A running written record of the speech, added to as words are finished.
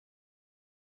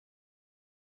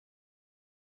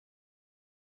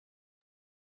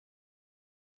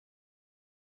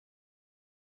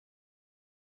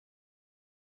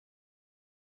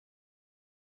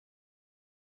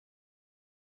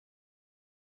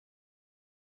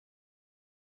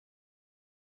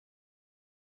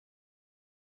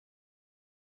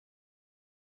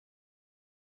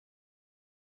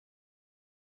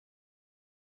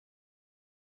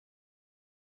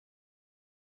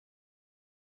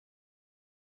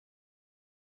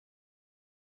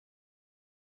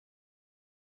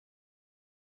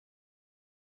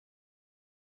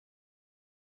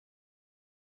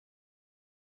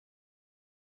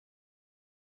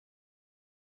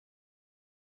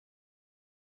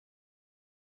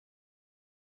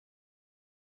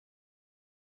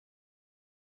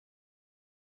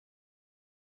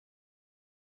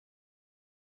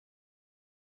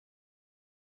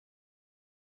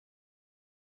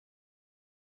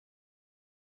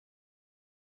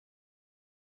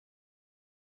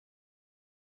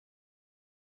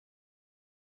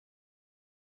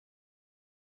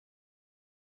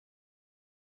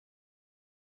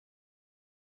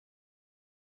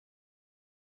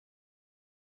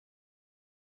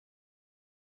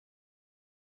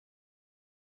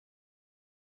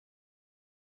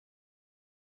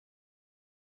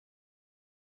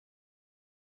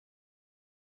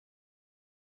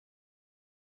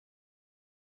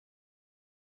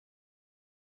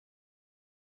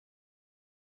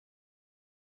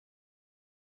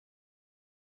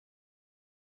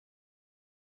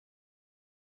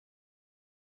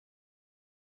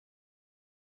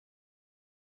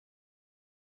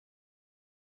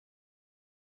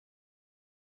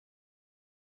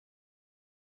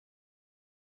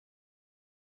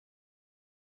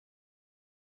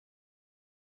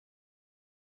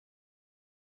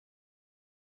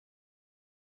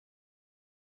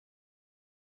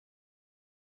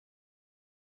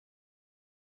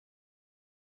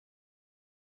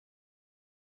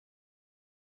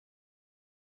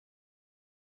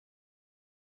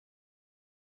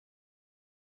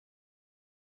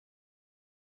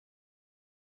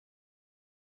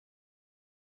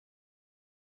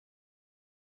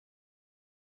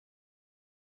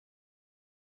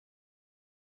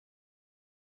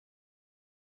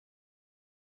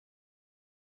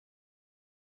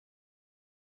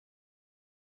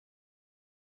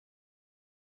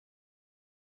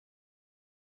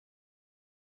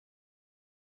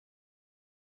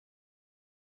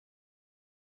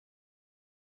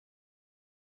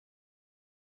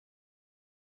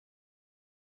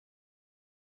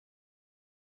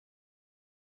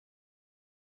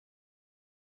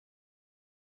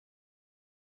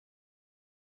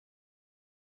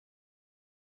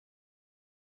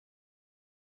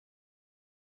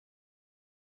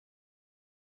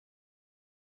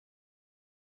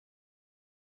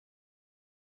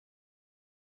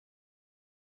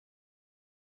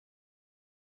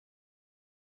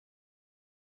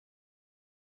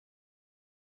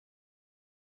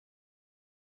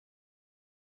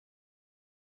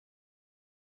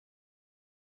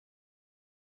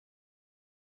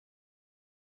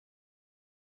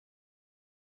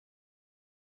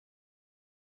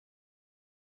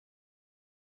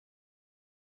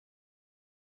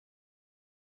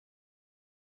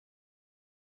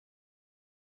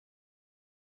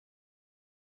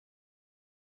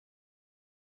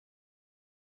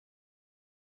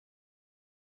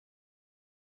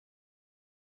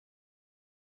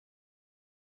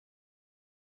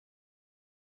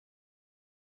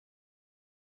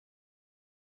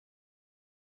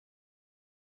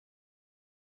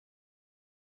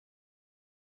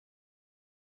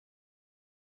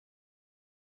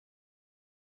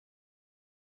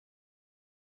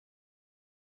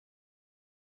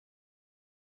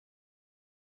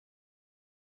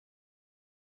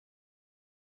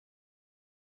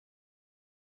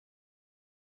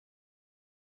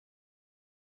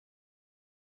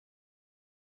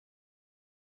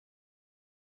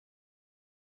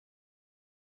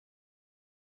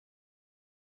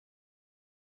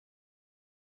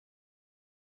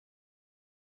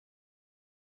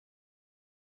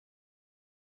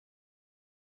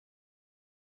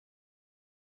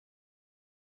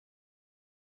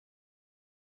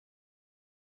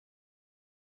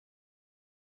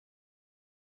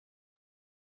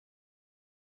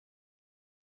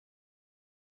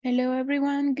Hello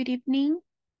everyone, good evening.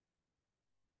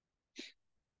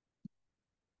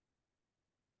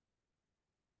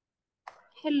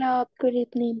 Hello, good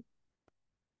evening.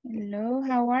 Hello,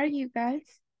 how are you guys?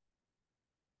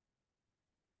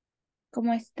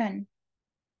 ¿Cómo están?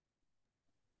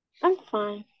 I'm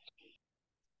fine.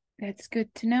 That's good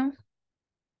to know.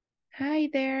 Hi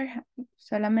there.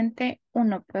 Solamente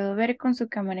uno puedo ver con su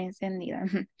cámara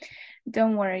encendida.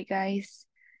 Don't worry guys.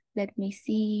 Let me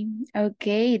see.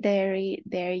 Okay, there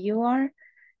you are.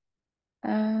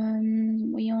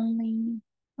 We only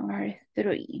are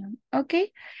 3.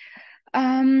 Okay.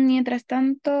 Mientras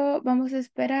tanto, vamos a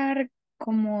esperar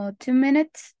como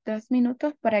 2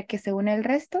 minutos para que se une el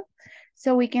resto.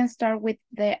 So we can start with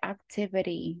the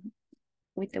activity,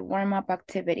 with the warm-up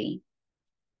activity.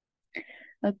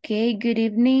 Okay, good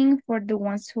evening for the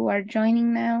ones who are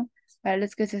joining now. Para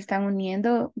los que se están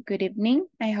uniendo, good evening.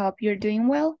 I hope you're doing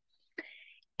well.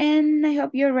 And I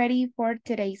hope you're ready for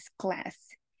today's class.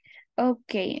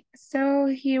 Okay, so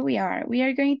here we are. We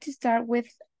are going to start with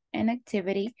an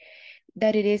activity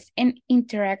that it is an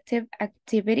interactive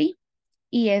activity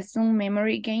y es un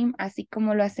memory game, así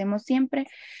como lo hacemos siempre,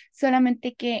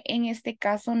 solamente que en este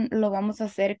caso lo vamos a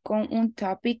hacer con un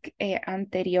topic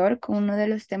anterior, con uno de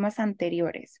los temas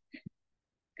anteriores.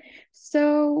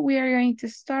 So we are going to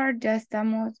start, ya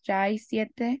hay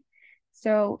 7,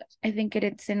 so I think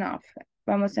it's enough.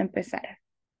 Vamos a empezar.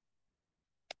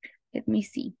 Let me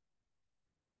see.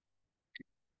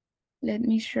 Let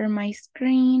me share my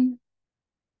screen.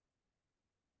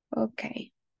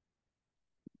 Okay.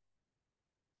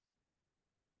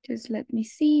 Just let me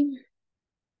see.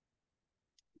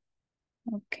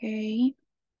 Okay.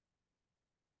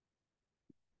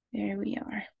 There we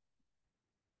are.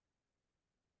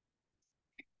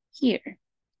 Here.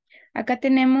 Acá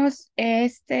tenemos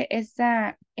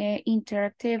esta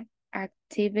interactive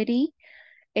activity.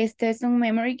 Este es un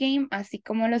memory game, así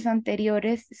como los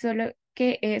anteriores, solo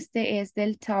que este es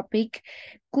del topic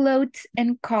clothes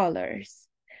and colors.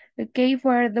 Okay,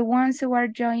 for the ones who are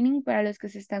joining, para los que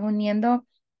se están uniendo,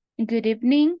 good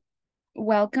evening.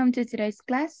 Welcome to today's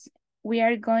class. We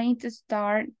are going to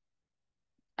start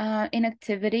an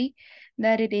activity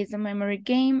that it is a memory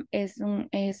game, es un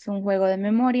juego de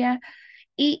memoria.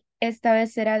 Y esta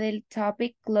vez será del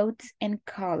topic clothes and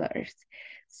colors.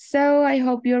 So I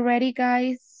hope you're ready,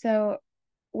 guys. So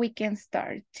we can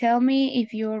start. Tell me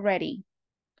if you're ready.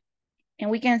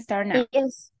 And we can start now.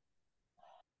 Yes.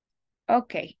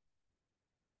 Okay.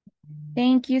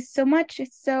 Thank you so much.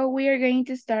 So we are going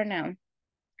to start now.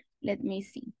 Let me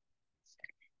see.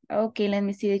 Okay, let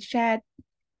me see the chat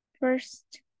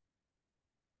first.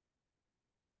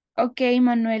 Okay,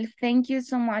 Manuel, thank you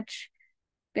so much.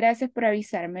 Gracias por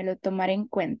avisarme, lo tomaré en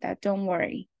cuenta. Don't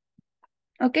worry.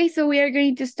 Okay, so we are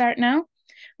going to start now.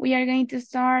 We are going to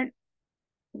start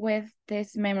with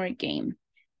this memory game.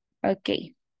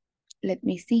 Okay, let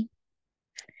me see.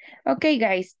 Okay,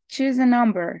 guys, choose a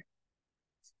number.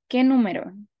 ¿Qué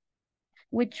número?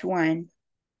 Which one?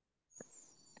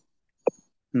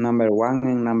 Number 1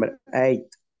 and number 8.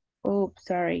 Oh,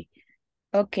 sorry.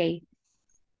 Okay,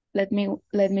 let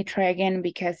me try again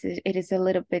because it is a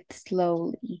little bit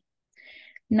slowly.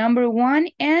 Number 1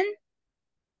 and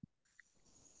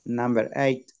Number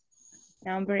 8.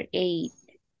 number 8.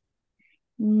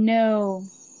 No.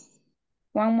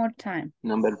 One more time.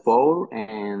 Number 4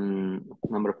 and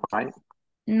number 5.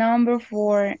 Number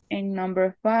 4 and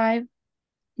number 5.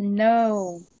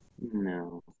 No.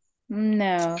 No.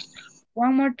 No.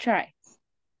 One more try.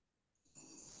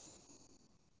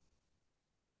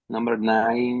 Number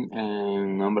 9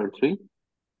 and number 3.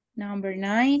 Number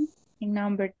 9 and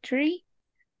number 3.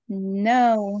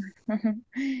 No.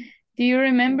 Do you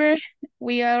remember?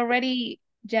 We already,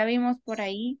 ya vimos por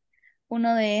ahí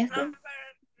uno de estos. Number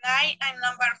 9 and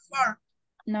number 4.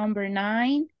 Number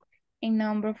 9 and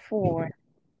number 4.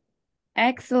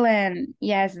 Excellent.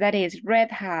 Yes, that is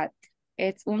red hat.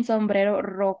 It's un sombrero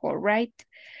rojo, right?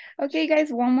 Okay,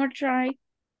 guys, one more try.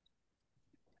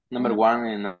 Number 1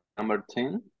 and number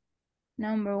 10.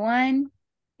 Number 1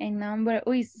 and number,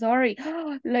 uy, sorry.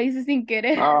 Lo hice sin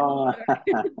querer. Oh.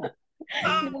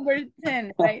 Number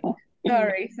 10, right?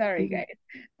 Sorry, guys.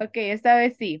 Okay, esta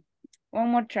vez sí. One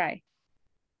more try.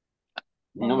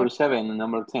 Number 7 and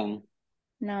number 10.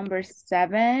 Number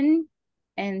 7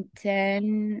 and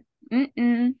 10.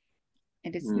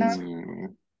 It is not.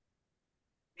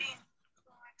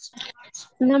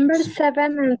 Number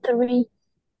 7 and 3.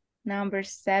 Number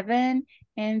 7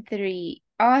 and 3.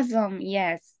 Awesome.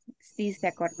 Yes. Sí, se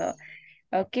acordó.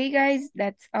 Okay, guys,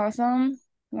 that's awesome.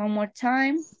 One more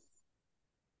time.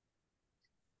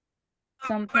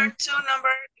 Number 2, number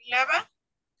 11.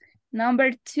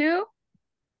 Number 2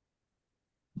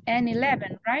 and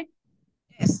 11, right?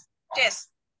 Yes. Yes.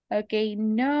 Okay,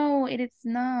 no, it is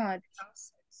not.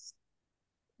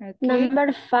 Okay,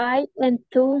 Number 5 and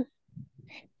 2.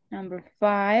 number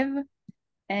 5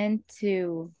 and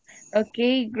 2.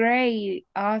 Okay, great,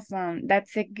 awesome.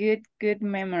 That's a good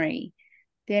memory.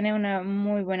 Tiene una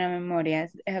muy buena memoria.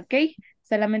 Ok,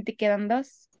 solamente quedan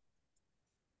 2.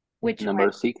 Which one?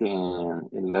 Number 6 and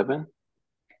 11.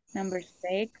 Number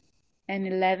 6 and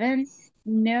 11?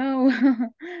 No.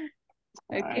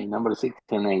 Okay, Number 6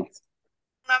 and 8.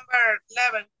 Number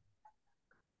 11.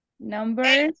 number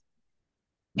 8.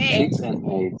 6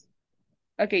 and 8.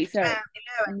 Okay, sorry. And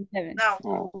 11. And 7. No.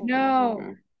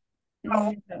 No.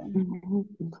 No. No.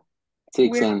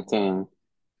 6 We're and 10.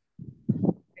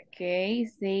 okay,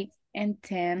 6 and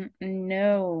 10.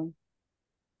 No.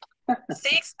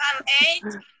 6 and 8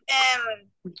 and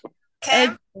 10 Okay.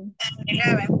 and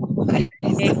 11. Okay,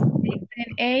 6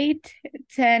 and 8,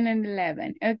 10 and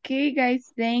 11. Okay,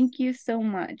 guys, thank you so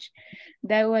much.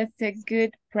 That was a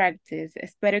good practice.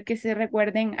 Espero que se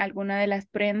recuerden alguna de las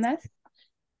prendas,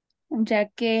 ya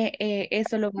que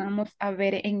eso lo vamos a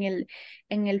ver en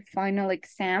el final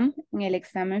exam, en el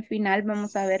examen final.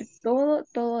 Vamos a ver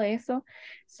todo eso.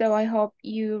 So I hope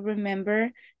you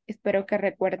remember. Espero que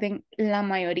recuerden la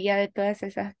mayoría de todas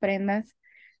esas prendas.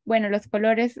 Bueno, los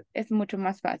colores es mucho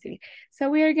más fácil. So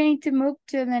we are going to move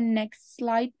to the next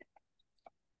slide.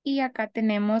 Y acá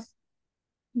tenemos,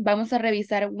 vamos a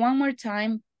revisar one more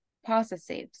time,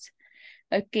 possessives.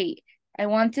 Ok, I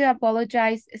want to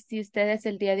apologize si ustedes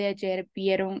el día de ayer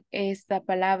vieron esta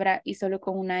palabra y solo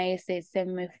con una S se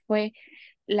me fue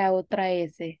la otra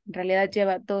S. En realidad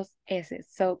lleva 2 S,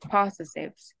 so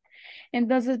possessives.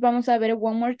 Entonces vamos a ver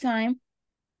one more time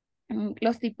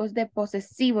los tipos de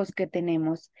posesivos que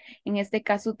tenemos. En este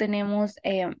caso tenemos,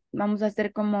 vamos a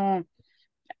hacer como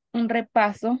un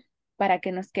repaso para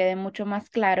que nos quede mucho más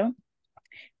claro.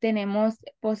 Tenemos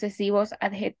posesivos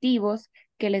adjetivos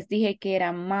que les dije que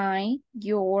era my,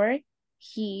 your,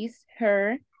 his,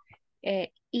 her,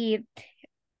 it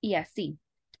y así.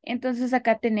 Entonces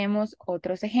acá tenemos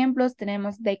otros ejemplos.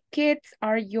 Tenemos the kids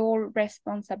are your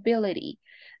responsibility.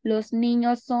 Los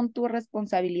niños son tu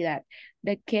responsabilidad.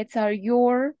 The kids are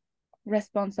your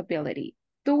responsibility.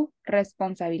 Tu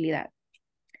responsabilidad.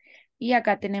 Y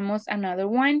acá tenemos another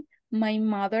one. My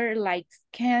mother likes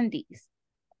candies.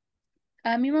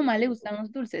 A mi mamá le gustan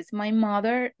los dulces. My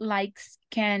mother likes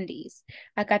candies.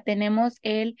 Acá tenemos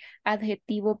el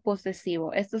adjetivo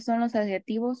posesivo. Estos son los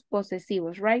adjetivos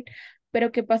posesivos, right?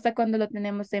 Pero ¿qué pasa cuando lo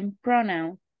tenemos en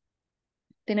pronoun?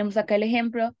 Tenemos acá el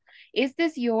ejemplo. Is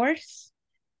this yours?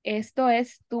 Esto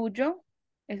es tuyo.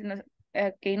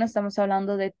 Aquí no estamos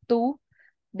hablando de tú,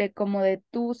 de como de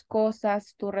tus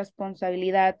cosas, tu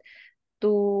responsabilidad,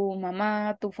 tu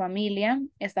mamá, tu familia.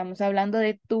 Estamos hablando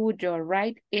de tuyo,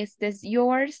 right? Is this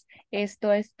yours?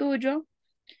 Esto es tuyo.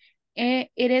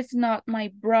 It is not my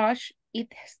brush,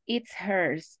 it's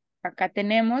hers. Acá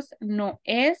tenemos, no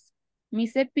es mi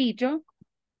cepillo,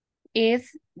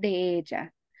 es de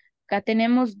ella. Acá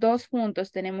tenemos 2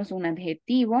 juntos, tenemos un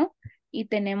adjetivo y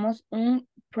tenemos un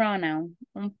pronoun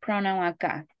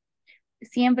acá.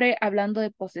 Siempre hablando de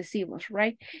posesivos,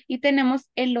 right? Y tenemos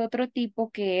el otro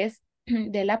tipo que es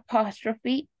del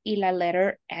apostrophe y la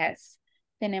letter S.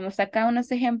 Tenemos acá unos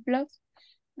ejemplos.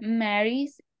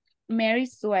 Mary's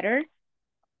sweater,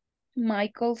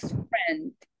 Michael's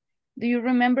friend. Do you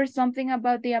remember something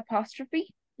about the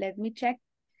apostrophe? Let me check.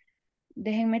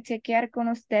 Déjenme chequear con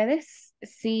ustedes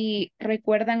si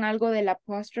recuerdan algo del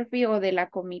apostrophe o de la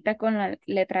comita con la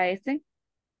letra S.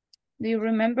 Do you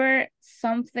remember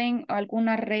something,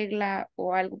 alguna regla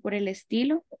o algo por el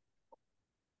estilo?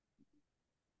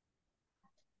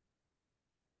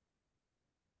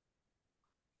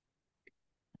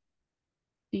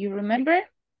 Do you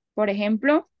remember? Por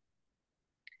ejemplo,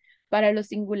 para los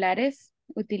singulares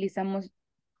utilizamos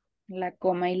la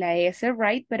coma y la S,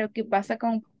 right? Pero ¿qué pasa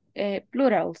con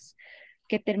plurals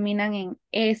que terminan en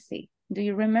S? Do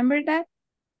you remember that?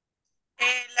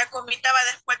 La comita va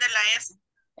después de la S. No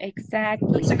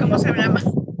Exactly. sé cómo se llama.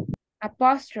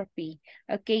 Apostrophe.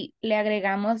 Ok, le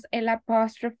agregamos el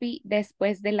apostrophe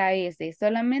después de la S,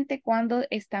 solamente cuando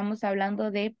estamos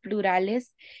hablando de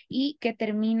plurales y que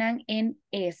terminan en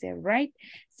S, right?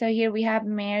 So here we have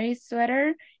Mary's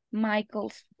sweater,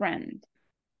 Michael's friend.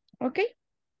 Ok.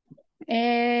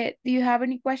 Do you have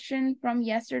any question from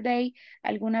yesterday?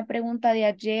 ¿Alguna pregunta de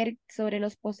ayer sobre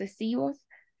los posesivos?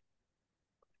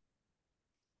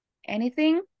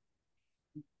 Anything?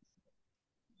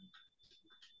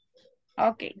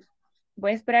 Ok.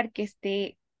 Voy a esperar que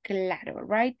esté claro,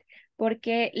 right?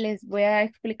 porque les voy a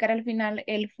explicar al final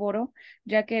el foro,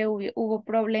 ya que hubo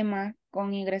problema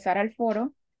con ingresar al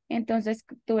foro, entonces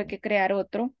tuve que crear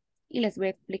otro y les voy a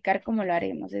explicar cómo lo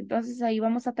haremos. Entonces ahí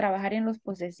vamos a trabajar en los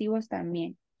posesivos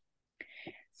también.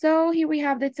 So here we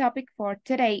have the topic for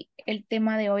today. El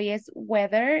tema de hoy es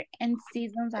weather and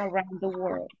seasons around the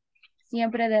world.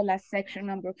 Siempre de la section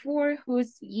number 4,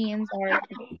 whose yins are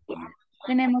here.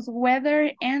 Tenemos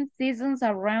weather and seasons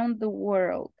around the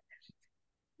world.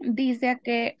 Dice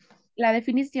que la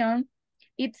definición,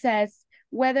 it says,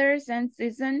 weathers and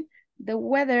season, the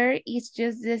weather is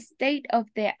just the state of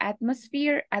the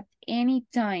atmosphere at any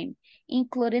time,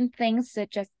 including things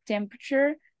such as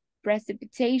temperature,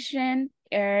 precipitation,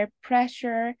 air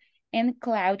pressure, and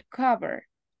cloud cover.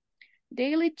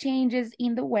 Daily changes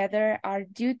in the weather are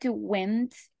due to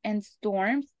winds and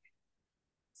storms.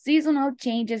 Seasonal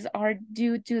changes are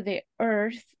due to the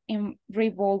earth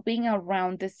revolving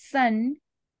around the sun.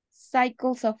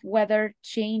 Cycles of weather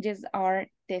changes are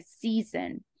the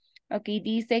season. Ok,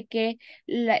 dice que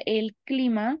el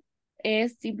clima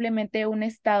es simplemente un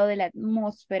estado de la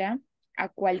atmósfera a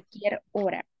cualquier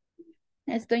hora.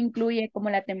 Esto incluye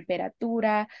como la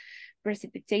temperatura,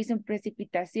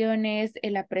 precipitaciones,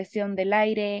 la presión del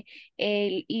aire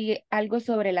y algo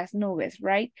sobre las nubes,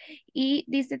 right? Y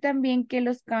dice también que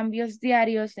los cambios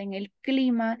diarios en el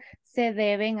clima se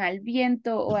deben al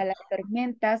viento o a las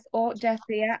tormentas o ya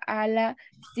sea a la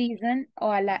season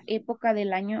o a la época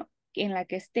del año en la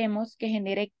que estemos que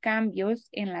genere cambios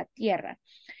en la tierra.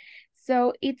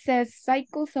 So it says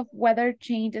cycles of weather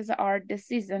changes are the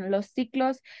season. Los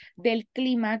ciclos del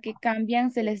clima que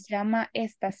cambian se les llama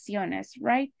estaciones,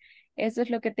 right? Eso es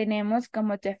lo que tenemos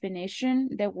como definition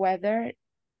de weather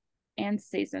and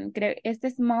season. Creo este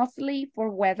es mostly for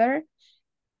weather.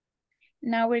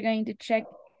 Now we're going to check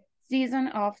season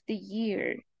of the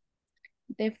year.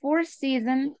 The four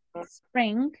seasons,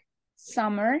 spring,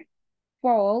 summer,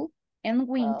 fall, and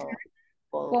winter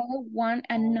follow one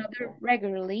another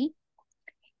regularly.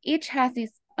 Each has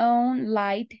its own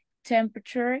light,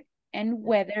 temperature, and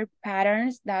weather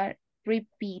patterns that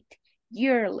repeat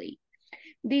yearly.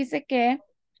 Dice que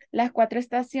las 4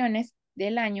 estaciones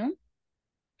del año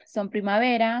son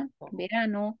primavera,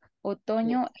 verano,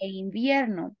 otoño e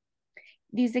invierno.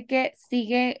 Dice que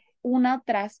sigue una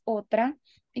tras otra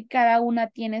y cada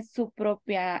una tiene su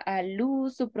propia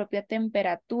luz, su propia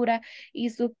temperatura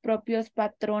y sus propios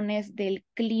patrones del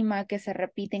clima que se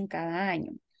repiten cada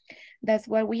año. That's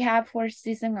what we have for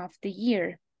season of the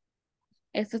year.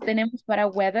 Esto tenemos para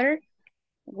weather.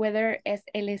 Weather es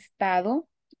el estado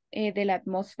de la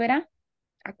atmósfera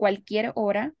a cualquier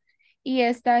hora. Y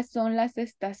estas son las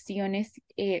estaciones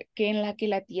que en la que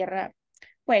la Tierra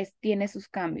pues tiene sus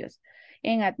cambios.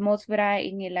 En atmósfera,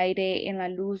 en el aire, en la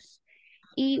luz.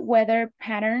 Y weather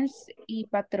patterns y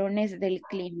patrones del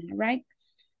clima, right?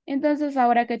 Entonces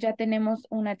ahora que ya tenemos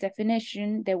una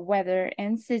definition de weather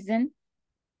and season,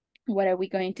 what are we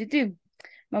going to do?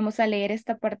 Vamos a leer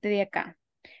esta parte de acá.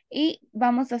 Y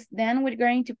then we're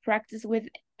going to practice with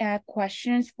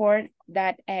questions for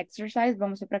that exercise.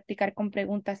 Vamos a practicar con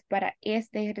preguntas para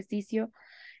este ejercicio.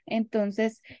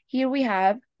 Entonces, here we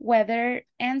have weather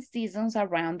and seasons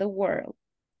around the world.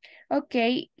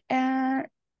 Okay,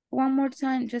 one more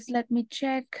time, just let me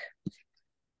check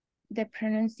the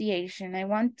pronunciation. I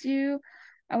want you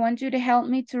to help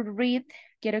me to read.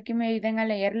 Quiero que me ayuden a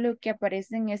leer lo que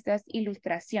aparece en estas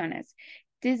ilustraciones.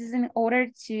 This is in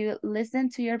order to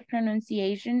listen to your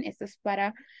pronunciation. Esto es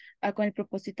para con el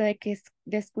propósito de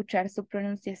escuchar su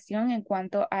pronunciación en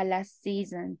cuanto a la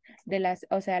season,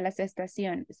 o sea, las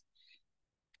estaciones.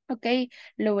 Ok,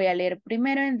 lo voy a leer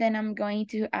primero and then I'm going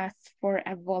to ask for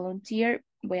a volunteer.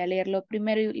 Voy a leerlo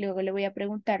primero y luego le voy a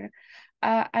preguntar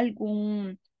a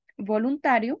algún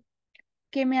voluntario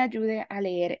que me ayude a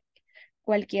leer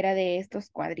cualquiera de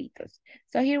estos cuadritos.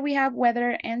 So here we have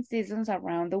weather and seasons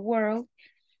around the world.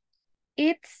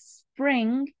 It's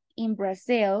spring in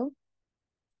Brazil.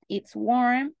 It's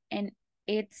warm and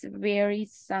it's very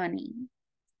sunny.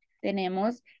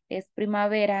 Tenemos, es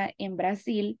primavera en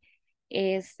Brasil,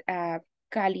 es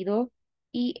cálido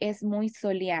y es muy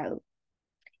soleado.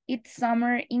 It's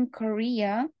summer in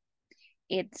Korea.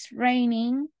 It's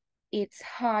raining. It's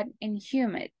hot and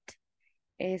humid.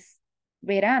 Es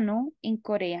verano en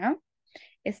Corea.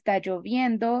 Está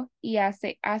lloviendo y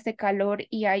hace calor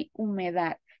y hay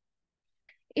humedad.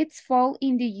 It's fall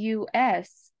in the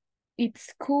US.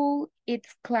 It's cool,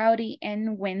 it's cloudy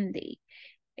and windy.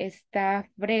 Está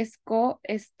fresco,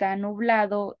 está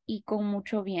nublado y con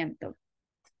mucho viento.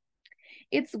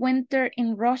 It's winter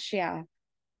in Russia.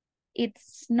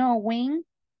 It's snowing.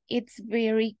 It's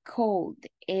very cold.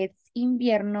 It's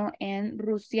invierno en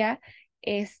Rusia,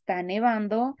 está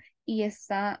nevando y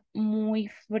está muy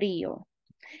frío.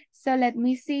 So let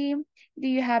me see, do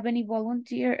you have any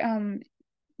volunteer,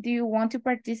 do you want to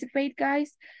participate,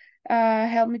 guys?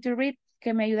 Help me to read,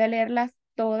 que me ayude a leerlas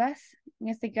todas. En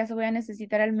este caso voy a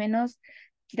necesitar al menos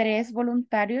 3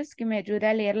 voluntarios que me ayude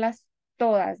a leerlas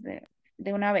todas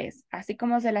de una vez, así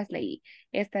como se las leí.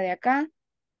 Esta de acá,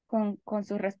 con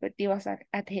sus respectivos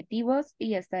adjetivos,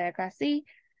 y esta de acá sí.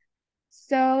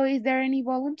 So, is there any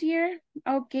volunteer?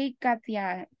 Okay,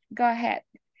 Katia, go ahead,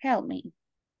 help me.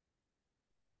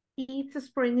 It's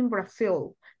spring in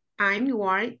Brazil. I'm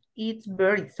worried. It's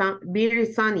very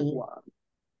sunny.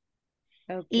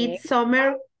 Okay, It's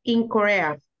summer in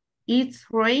Korea. It's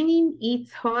raining.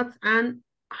 It's hot and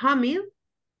humid.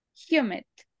 humid,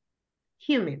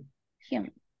 Humid.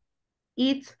 humid.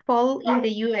 It's fall in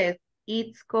the U.S.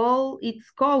 It's cold.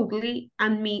 It's coldly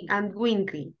and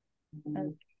wintry.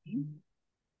 Okay.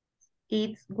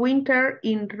 It's winter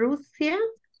in Russia.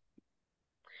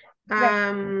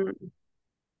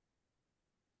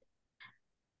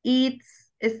 It's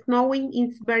snowing.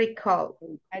 It's very cold.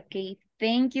 Okay,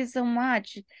 thank you so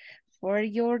much for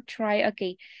your try.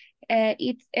 Okay,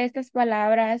 it's estas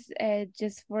palabras,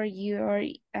 just for you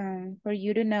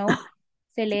to know,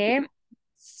 se lee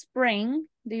spring.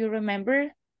 Do you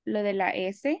remember lo de la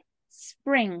S?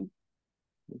 Spring.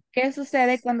 ¿Qué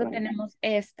sucede cuando tenemos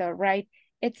esto, right?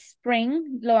 It's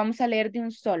spring, lo vamos a leer de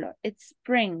un solo. It's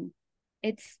spring.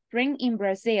 It's spring in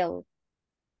Brazil.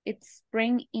 It's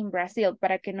spring in Brazil,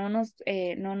 para que no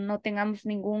tengamos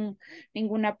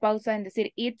ninguna pausa en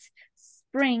decir it's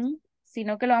spring,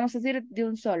 sino que lo vamos a decir de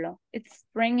un solo. It's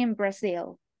spring in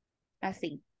Brazil.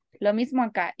 Así. Lo mismo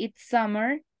acá. It's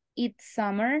summer, it's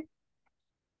summer,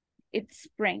 it's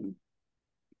spring.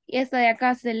 Y esta de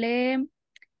acá se lee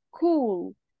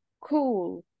cool,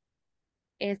 cool.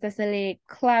 Esta se lee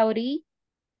cloudy,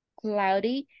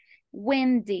 cloudy,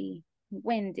 windy,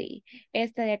 windy.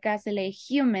 Esta de acá se lee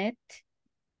humid.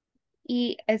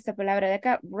 Y esta palabra de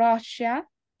acá, Russia,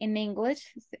 en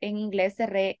inglés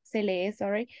se lee,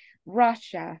 sorry,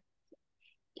 Russia.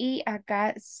 Y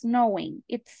acá, snowing,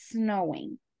 it's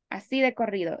snowing. Así de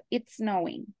corrido, it's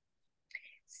snowing.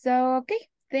 So, okay,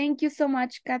 thank you so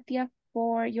much, Katia,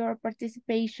 for your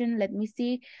participation. Let me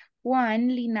see. Juan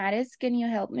Linares, can you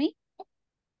help me?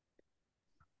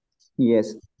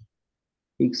 Yes.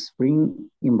 It's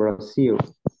spring in Brazil.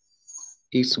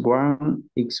 It's warm.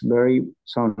 It's very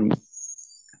sunny.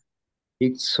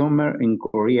 It's summer in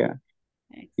Korea.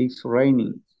 It's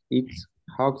raining. It's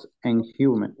hot and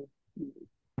humid.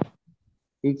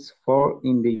 It's fall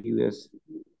in the US.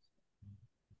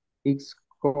 It's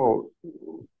cold.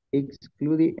 It's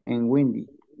cloudy and windy.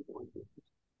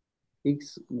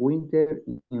 It's winter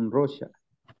in Russia.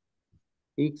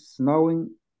 It's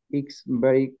snowing. It's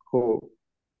very cold.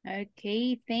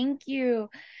 Okay, thank you.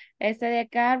 Esta de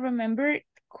acá, remember,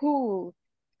 cool.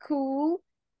 Cool,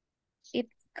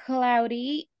 it's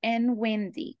cloudy and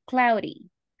windy. Cloudy.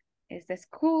 Esta es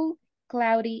cool,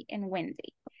 cloudy, and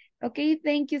windy. Okay,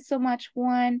 thank you so much,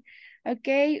 Juan.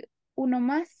 Okay, uno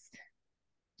más.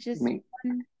 Just Me.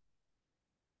 one.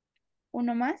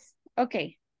 Uno más.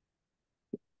 Okay.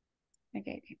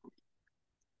 Okay.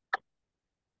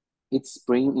 It's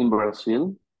spring in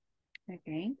Brazil.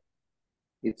 Okay.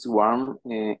 It's warm.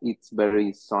 It's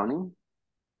very sunny.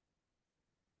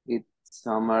 It's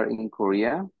summer in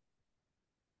Korea.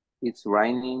 It's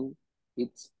raining.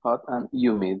 It's hot and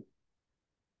humid.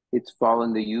 It's fall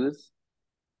in the US.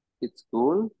 It's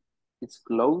cool. It's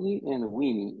cloudy and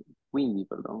windy,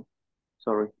 pardon.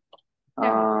 Sorry.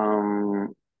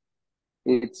 No.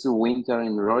 It's winter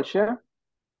in Russia.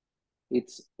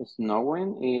 It's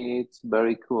snowing. It's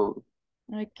very cool.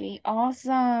 Okay,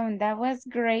 awesome. That was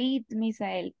great,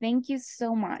 Misael. Thank you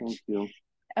so much. Thank you.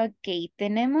 Okay,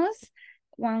 tenemos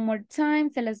one more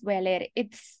time. Se las voy a leer.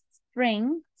 It's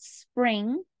spring,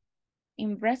 spring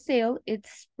in Brazil. It's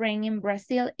spring in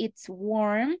Brazil. It's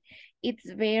warm. It's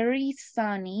very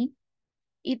sunny.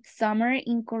 It's summer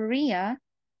in Korea.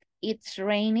 It's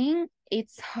raining.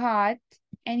 It's hot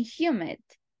and humid.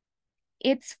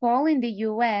 It's fall in the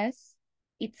US.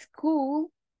 It's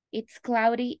cool. It's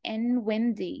cloudy and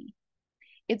windy.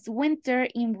 It's winter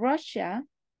in Russia.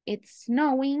 It's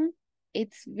snowing.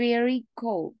 It's very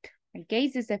cold. Ok,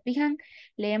 si se fijan,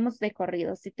 leemos de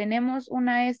corrido. Si tenemos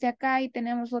una S acá y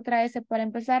tenemos otra S para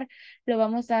empezar, lo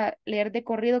vamos a leer de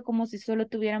corrido como si solo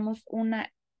tuviéramos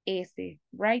una S,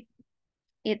 right?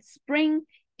 It's spring,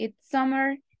 it's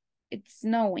summer, it's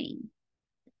snowing.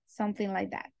 Something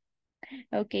like that.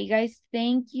 Okay, guys,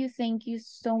 thank you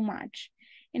so much.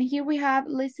 And here we have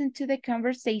listen to the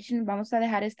conversation. Vamos a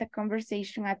dejar esta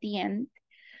conversation at the end.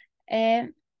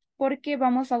 Porque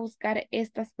vamos a buscar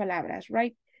estas palabras,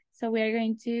 right? So we are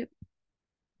going to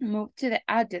move to the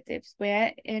adjectives. Voy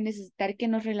a necesitar que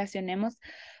nos relacionemos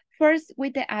first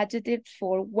with the adjective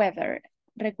for weather.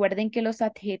 Recuerden que los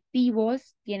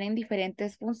adjetivos tienen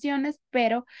diferentes funciones,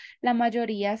 pero la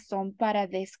mayoría son para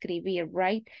describir,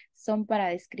 right? Son para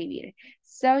describir.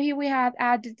 So here we have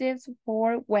adjectives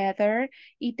for weather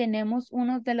y tenemos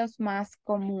uno de los más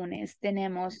comunes.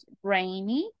 Tenemos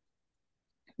rainy.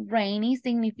 Rainy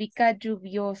significa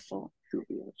lluvioso.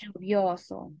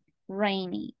 Lluvioso.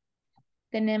 Rainy.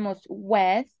 Tenemos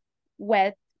wet.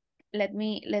 Wet. Let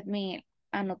me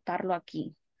anotarlo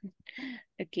aquí.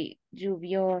 Okay,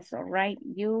 lluvioso, right?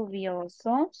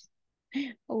 Lluvioso.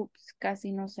 Oops,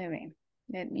 casi no se ve.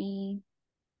 Let me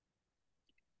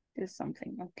do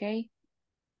something, okay?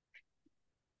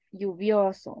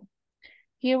 Lluvioso.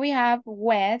 Here we have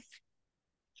wet,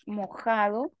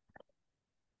 mojado.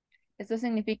 Esto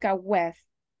significa wet.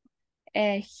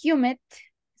 Humid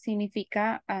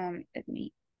significa, let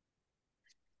me.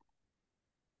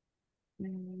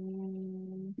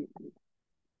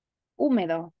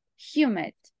 Húmedo,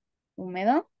 humid,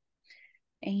 húmedo.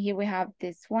 And here we have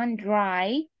this one,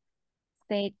 dry,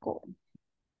 seco,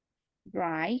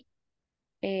 dry.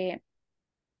 En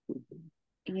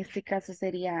este caso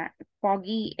sería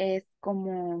foggy, es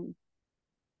como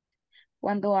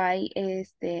cuando hay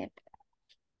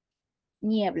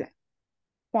niebla,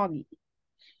 foggy.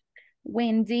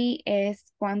 Windy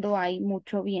es cuando hay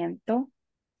mucho viento.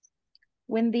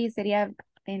 Windy sería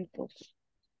ventoso.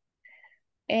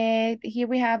 Here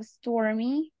we have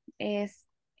stormy, en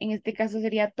este caso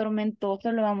sería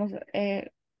tormentoso, lo vamos a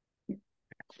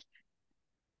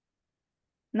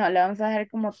dejar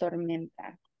como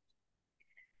tormenta.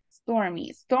 Stormy.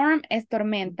 Storm es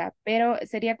tormenta, pero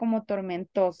sería como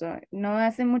tormentoso. No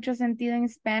hace mucho sentido en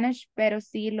Spanish, pero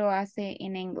sí lo hace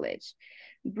en English.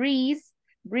 Breeze,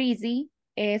 breezy,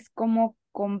 es como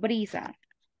con brisa.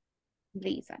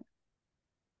 Brisa.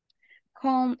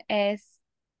 Calm es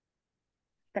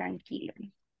tranquilo.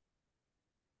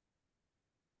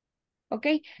 Ok,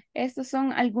 estos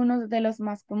son algunos de los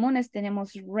más comunes.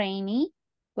 Tenemos rainy.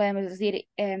 Podemos decir,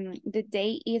 the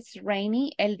day is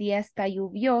rainy. El día está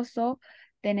lluvioso.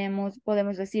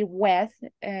 Podemos decir wet.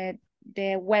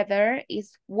 The weather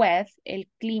is wet. El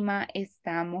clima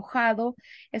está mojado.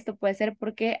 Esto puede ser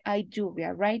porque hay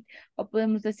lluvia, right? O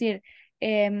podemos decir,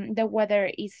 the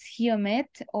weather is humid.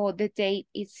 O the day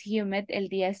is humid. El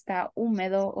día está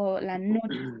húmedo o la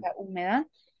noche está húmeda.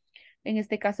 En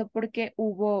este caso porque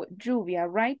hubo lluvia,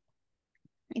 right?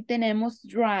 Y tenemos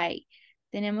dry.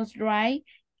 Tenemos dry.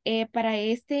 Para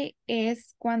este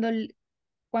es cuando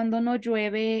no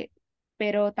llueve,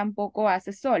 pero tampoco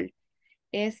hace sol.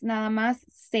 Es nada más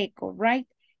seco, right?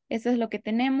 Eso es lo que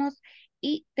tenemos.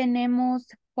 Y tenemos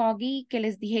foggy, que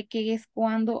les dije que es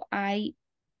cuando hay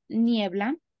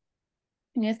niebla.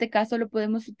 En este caso lo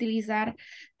podemos utilizar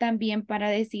también para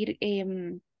decir,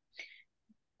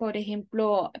 por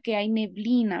ejemplo, que hay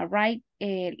neblina, right?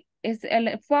 El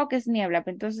fog es niebla,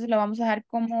 pero entonces lo vamos a dejar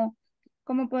como,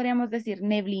 ¿cómo podríamos decir?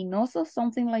 Neblinoso,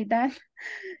 something like that.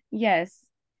 Yes,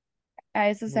 a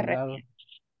eso se refiere.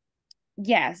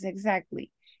 Yes,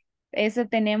 exactly. Eso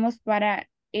tenemos para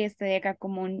de acá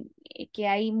como que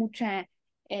hay mucha,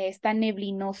 está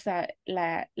neblinosa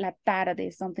la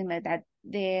tarde, something like that.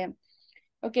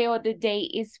 Okay, o the day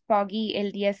is foggy,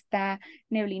 el día está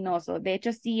neblinoso. De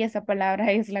hecho, sí, esa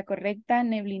palabra es la correcta,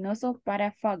 neblinoso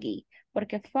para foggy,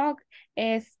 porque fog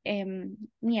es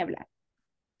niebla.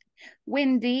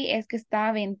 Windy es que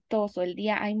está ventoso, el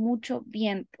día hay mucho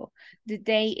viento. The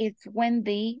day is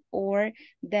windy or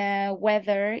the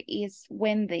weather is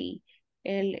windy.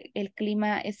 El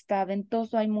clima está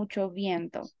ventoso, hay mucho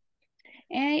viento.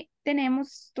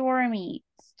 Tenemos stormy.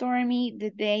 Stormy,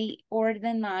 the day or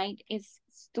the night is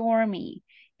stormy.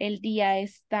 El día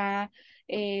está,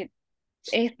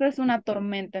 esto es una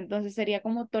tormenta, entonces sería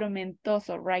como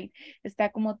tormentoso, right?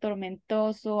 Está como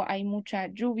tormentoso, hay mucha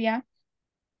lluvia,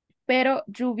 pero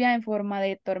lluvia en forma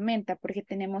de tormenta, porque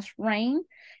tenemos rain,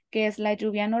 que es la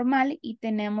lluvia normal, y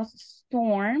tenemos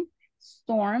storm,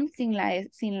 storm sin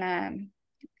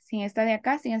esta de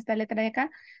acá, sin esta letra de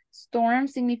acá. Storm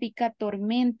significa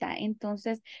tormenta,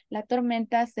 entonces la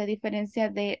tormenta se diferencia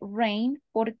de rain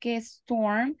porque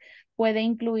storm puede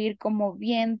incluir como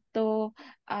viento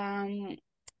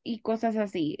y cosas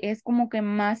así. Es como que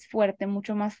más fuerte,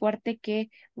 mucho más fuerte que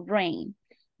rain.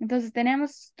 Entonces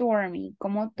tenemos stormy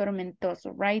como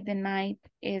tormentoso, right? The night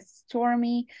is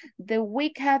stormy. The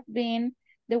week has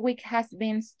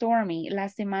been stormy. La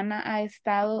semana ha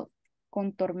estado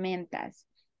con tormentas.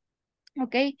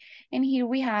 Okay, and here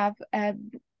we have,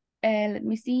 let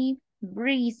me see,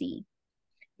 breezy.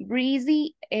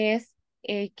 Breezy es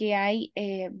que hay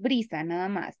brisa nada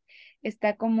más.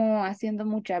 Está como haciendo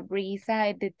mucha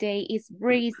brisa. The day is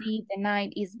breezy, the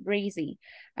night is breezy.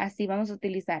 Así vamos a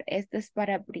utilizar. Esto es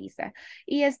para brisa.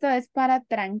 Y esto es para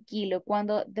tranquilo.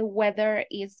 Cuando the weather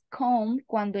is calm,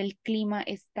 cuando el clima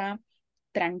está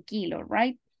tranquilo,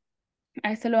 right?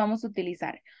 A eso lo vamos a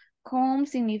utilizar. Calm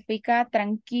significa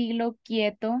tranquilo,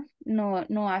 quieto,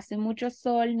 no hace mucho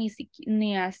sol,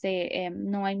 ni hace,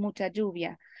 no hay mucha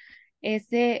lluvia.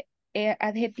 Ese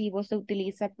adjetivo se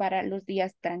utiliza para los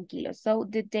días tranquilos. So,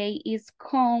 the day is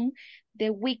calm.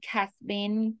 The week has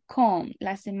been calm.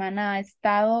 La semana ha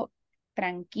estado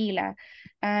tranquila.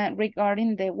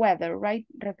 Regarding the weather, right?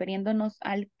 Refiriéndonos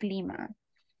al clima.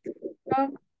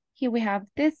 So, here we have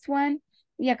this one.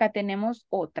 Y acá tenemos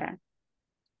otra,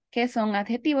 que son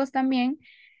adjetivos también.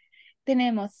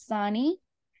 Tenemos sunny.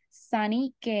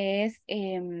 Sunny, que es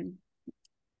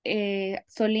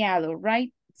soleado,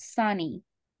 right? Sunny.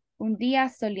 Un día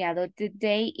soleado. The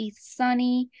day is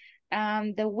sunny.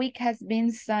 The week has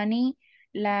been sunny.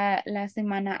 La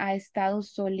semana ha estado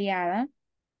soleada.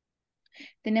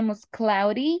 Tenemos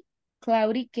cloudy.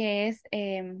 Cloudy que es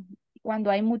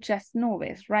cuando hay muchas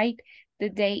nubes, right?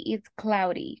 The day is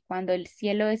cloudy. Cuando el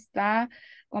cielo está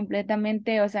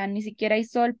completamente, o sea, ni siquiera hay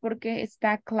sol porque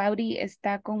está cloudy,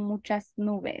 está con muchas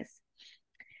nubes.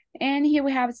 And here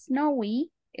we have snowy.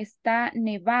 Está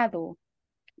nevado.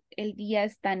 El día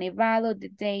está nevado, the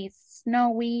day is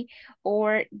snowy,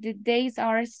 or the days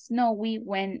are snowy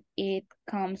when it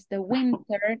comes the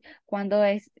winter, cuando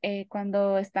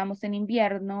estamos en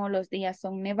invierno, los días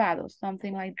son nevados,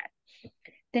 something like that.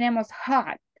 Tenemos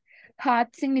hot.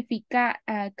 Hot significa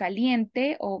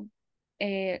caliente o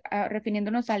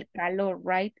refiriéndonos al calor,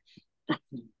 right?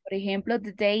 Por ejemplo,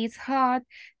 the day is hot,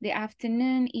 the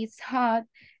afternoon is hot,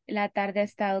 la tarde ha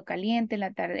estado caliente,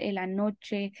 la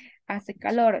noche hace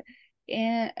calor.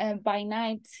 By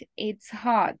night it's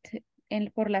hot.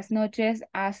 Por las noches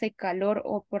hace calor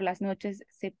o por las noches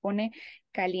se pone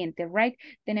caliente, right?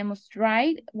 Tenemos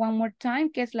dry, one more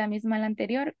time, que es la misma la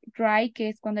anterior. Dry, que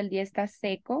es cuando el día está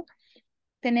seco.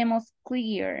 Tenemos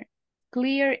clear.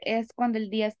 Clear es cuando el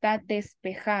día está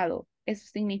despejado. Eso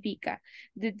significa,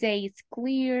 the day is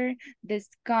clear, the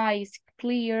sky is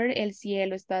clear, el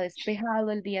cielo está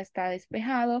despejado, el día está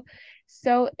despejado.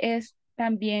 So, es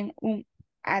también un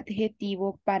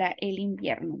adjetivo para el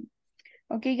invierno.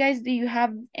 Okay, guys, do you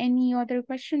have any other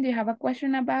question? Do you have a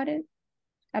question about it?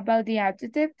 About the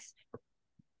adjectives?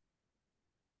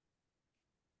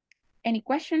 Any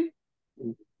question?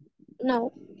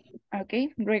 No. Okay,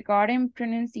 regarding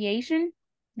pronunciation,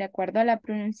 de acuerdo a la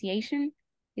pronunciation,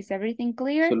 is everything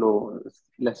clear? Solo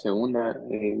la segunda,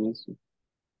 Miss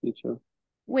Teacher.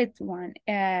 Which one?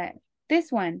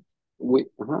 This one.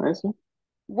 Ajá, eso.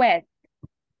 Wet.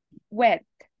 Wet.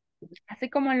 Así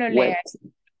como lo Wet.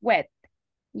 leo. Wet.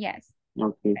 Yes.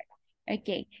 Okay.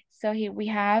 Okay. So here we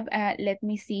have, let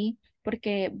me see,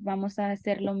 porque vamos a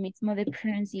hacer lo mismo de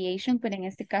pronunciation, pero en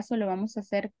este caso lo vamos a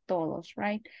hacer todos,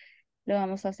 right? Lo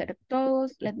vamos a hacer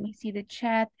todos. Let me see the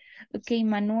chat. Okay,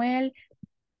 Manuel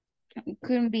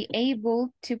couldn't be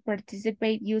able to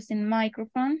participate using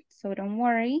microphone, so don't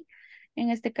worry. En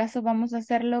este caso vamos a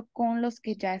hacerlo con los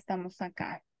que ya estamos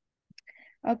acá.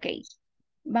 Ok,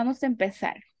 vamos a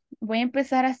empezar. Voy a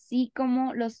empezar así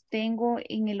como los tengo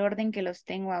en el orden que los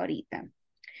tengo ahorita.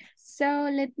 So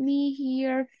let me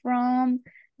hear from,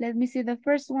 let me see, the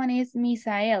first one is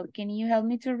Misael. Can you help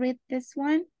me to read this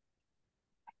one?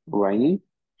 Rainy.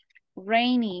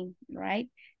 Rainy, right?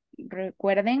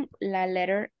 Recuerden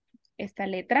esta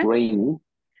letra. Rainy.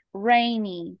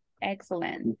 Rainy,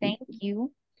 excellent, thank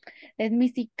you. Let me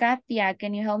see, Katia,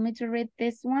 can you help me to read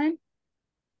this one?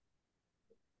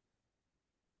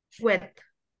 Wet.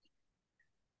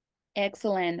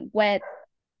 Excellent, wet.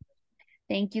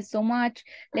 Thank you so much.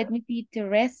 Let me see,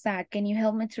 Teresa, can you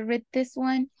help me to read this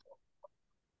one?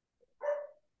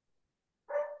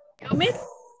 Humid.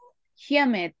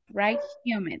 Humid, right?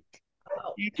 Humid.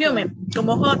 Humid,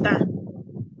 como J.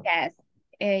 Yes.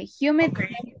 Humid,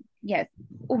 Okay. yes,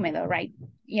 húmedo, right?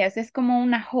 Yes, es como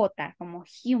una J, como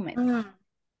humid.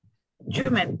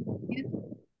 Humid.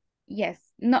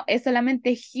 Yes, no, es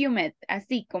solamente humid,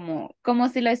 así como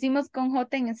si lo decimos con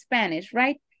J en Spanish,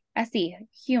 right? Así,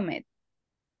 humid.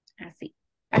 Así.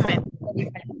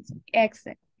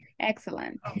 Excellent.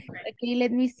 Excellent. Okay,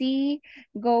 let me see.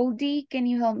 Goldie, can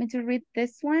you help me to read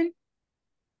this one?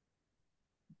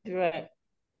 Dry.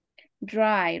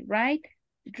 Dry, right?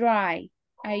 Dry.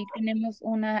 Ahí tenemos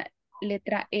una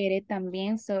letra R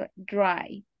también, so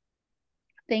dry.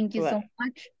 Thank you so Well.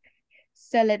 much.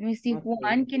 So let me see, Okay.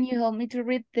 Juan, can you help me to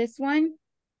read this one?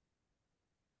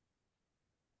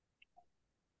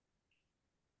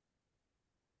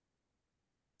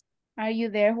 Are you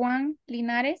there, Juan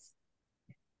Linares?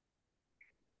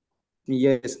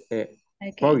 Yes, Okay.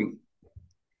 foggy.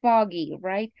 Foggy,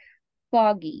 right?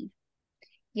 Foggy.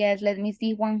 Yes, let me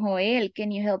see, Juan Joel,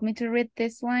 can you help me to read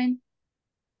this one?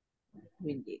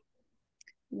 Windy.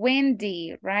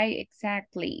 Windy, right?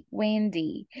 Exactly,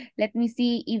 windy. Let me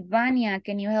see, Ivania,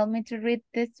 can you help me to read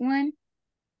this one?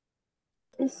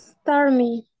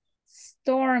 Stormy.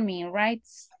 Stormy, right?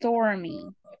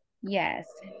 Stormy. Yes,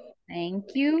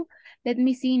 thank you. Let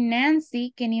me see,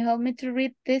 Nancy, can you help me to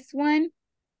read this one?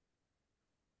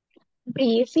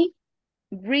 Breezy.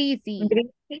 Breezy,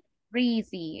 Breezy.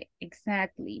 breezy,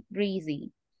 exactly,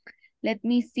 breezy. Let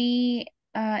me see,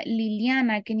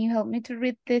 Liliana, can you help me to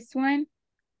read this one?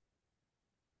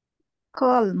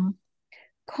 Calm.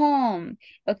 Calm.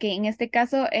 Ok, en este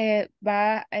caso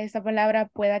esa palabra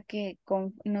pueda que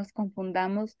nos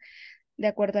confundamos de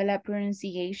acuerdo a la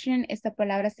pronunciation. Esta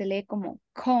palabra se lee como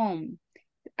calm.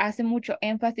 Hace mucho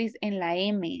énfasis en la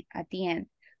M at the end.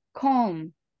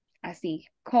 Calm. Así,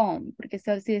 calm. Porque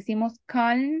si decimos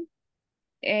calm,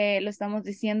 lo estamos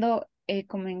diciendo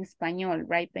como en español,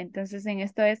 right? Entonces en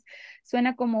esto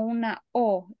suena como una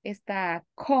O. Está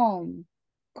calm.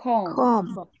 Calm.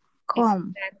 Calm.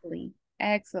 Calm. Exactly.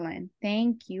 Excellent.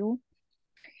 Thank you.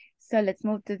 So let's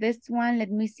move to this one. Let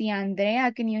me see,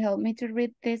 Andrea, can you help me to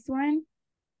read this one?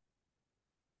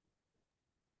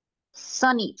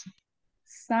 Sunny.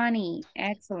 Sunny.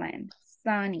 Excellent.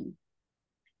 Sunny.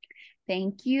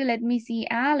 Thank you. Let me see,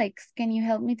 Alex, can you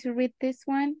help me to read this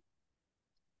one?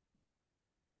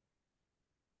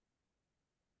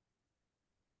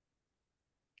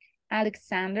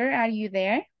 Alexander, are you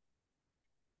there?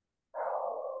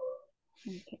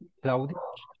 Okay. Cloudy.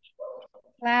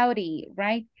 Cloudy,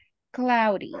 right?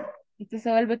 Cloudy. Esto se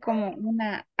vuelve como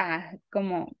una A,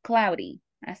 como cloudy,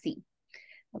 así.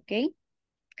 Okay.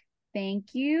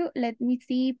 Thank you. Let me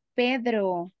see,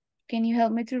 Pedro. Can you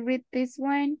help me to read this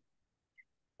one?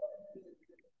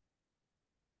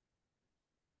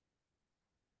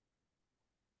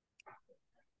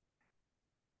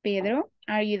 Pedro,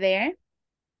 are you there?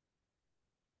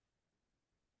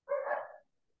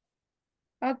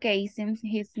 Okay, seems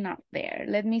he's not there.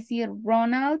 Let me see,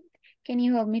 Ronald. Can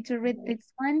you help me to read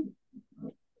this one?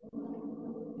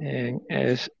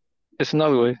 Es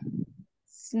snowy.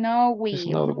 Snowy.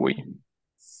 Snowy.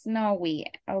 Snowy.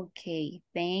 Okay,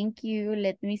 thank you.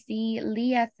 Let me see,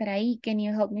 Leah Sarai. Can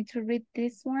you help me to read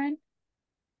this one?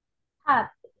 Hot.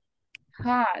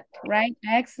 Hot, right?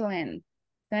 Excellent.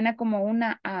 Suena como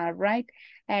una A, right?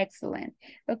 Excellent.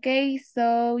 Okay,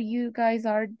 so you guys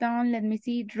are done. Let me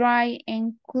see, dry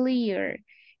and clear.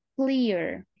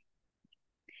 Clear.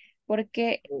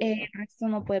 Porque el resto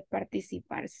no puede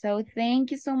participar. So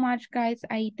thank you so much, guys.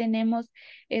 Ahí tenemos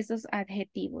esos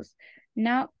adjetivos.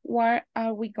 Now, what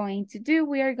are we going to do?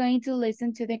 We are going to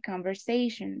listen to the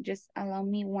conversation. Just allow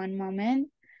me one moment.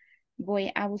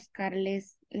 Voy a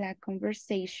buscarles la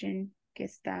conversation que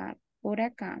está por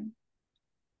acá.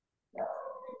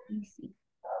 Let me see.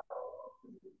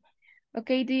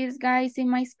 Okay, do you guys see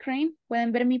my screen?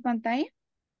 ¿Pueden ver mi pantalla?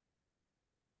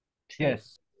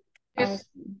 Yes.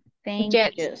 Awesome. Thank you.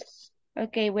 Yes.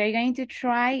 Okay, we're going to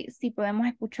try si podemos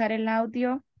escuchar el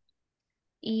audio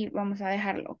y vamos a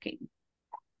dejarlo, okay.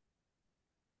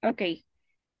 Okay,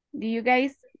 can you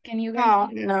guys? Oh,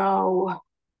 no.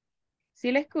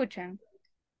 ¿Sí lo escuchan?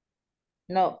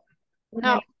 No.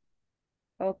 No.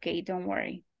 Okay, don't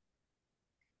worry.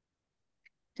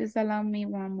 Just allow me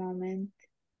one moment.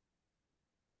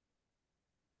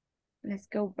 Let's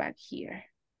go back here.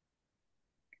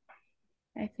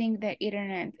 I think the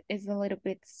internet is a little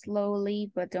bit slowly,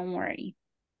 but don't worry.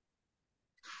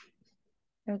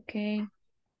 Okay.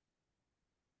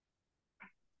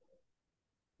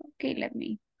 Okay, let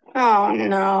me. Oh,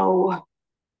 no.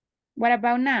 What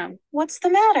about now? What's the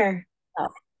matter?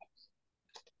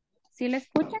 ¿Sí lo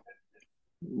escuchan?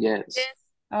 Yes.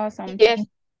 Awesome. Yes.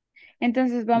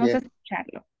 Entonces vamos a Yes.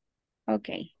 escucharlo.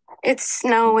 Okay. It's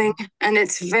snowing and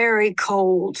it's very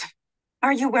cold.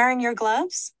 Are you wearing your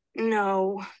gloves?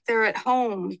 No, they're at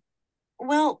home.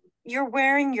 Well, you're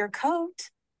wearing your coat.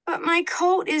 But my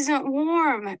coat isn't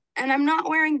warm and I'm not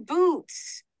wearing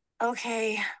boots.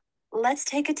 Okay, let's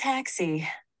take a taxi.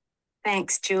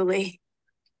 Thanks, Julie.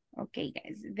 Okay,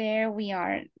 guys, there we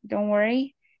are. Don't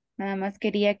worry. Nada más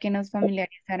quería que nos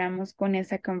familiarizáramos con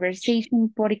esa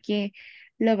conversation porque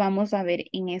lo vamos a ver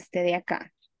en este de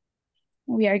acá.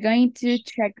 We are going to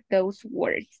check those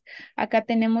words. Acá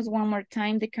tenemos one more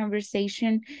time the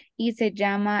conversation y se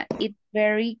llama It's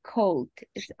very cold.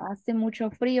 Hace mucho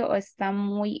frío o está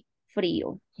muy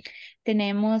frío.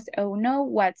 Tenemos, oh no,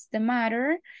 what's the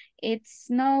matter? It's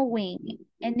snowing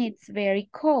and it's very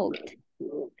cold.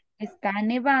 Está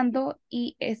nevando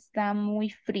y está muy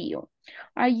frío.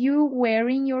 Are you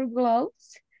wearing your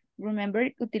gloves?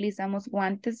 Remember, utilizamos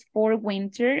guantes for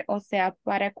winter, o sea,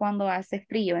 para cuando hace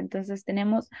frío. Entonces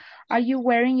tenemos, are you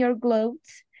wearing your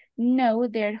gloves? No,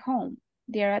 they're home.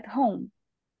 They're at home.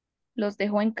 Los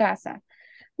dejo en casa.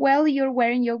 Well, you're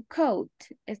wearing your coat.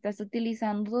 Estás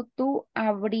utilizando tu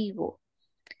abrigo.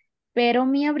 Pero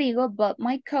mi abrigo, but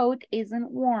my coat isn't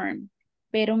warm.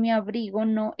 Pero mi abrigo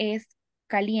no es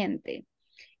caliente.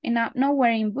 And I'm not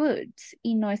wearing boots.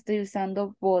 Y no estoy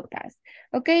usando botas.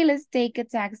 Okay, let's take a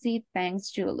taxi.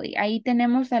 Thanks, Julie. Ahí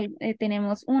tenemos,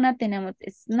 tenemos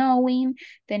snowing,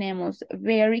 tenemos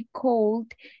very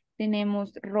cold,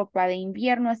 tenemos ropa de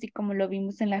invierno, así como lo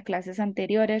vimos en las clases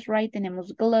anteriores, right?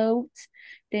 Tenemos gloves,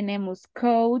 tenemos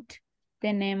coat,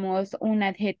 tenemos un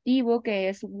adjetivo que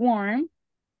es warm,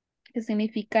 que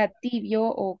significa tibio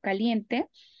o caliente.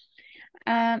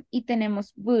 Y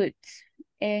tenemos boots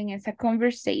en esa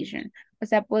conversation. O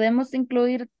sea, podemos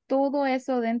incluir todo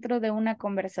eso dentro de una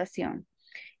conversación.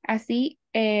 Así,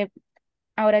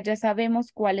 ahora ya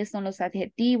sabemos cuáles son los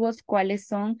adjetivos, cuáles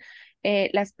son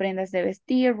las prendas de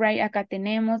vestir, right? Acá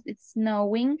tenemos it's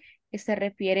snowing, que se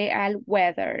refiere al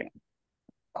weather.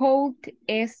 Cold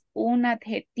es un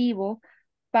adjetivo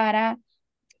para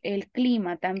el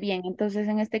clima también. Entonces,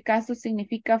 en este caso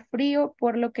significa frío,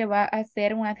 por lo que va a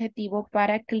ser un adjetivo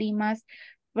para climas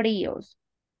fríos.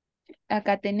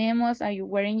 Acá tenemos, are you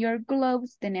wearing your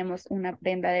gloves? Tenemos una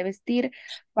prenda de vestir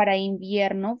para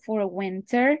invierno, for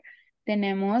winter.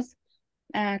 Tenemos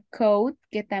coat,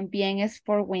 que también es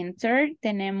for winter.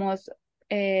 Tenemos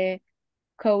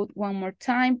coat one more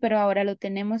time, pero ahora lo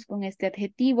tenemos con este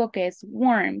adjetivo que es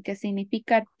warm, que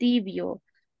significa tibio,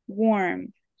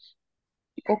 warm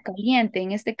o caliente.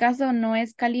 En este caso no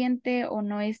es caliente o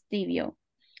no es tibio.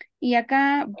 Y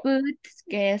acá boots,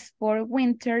 que es for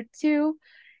winter too.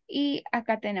 Y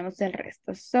acá tenemos el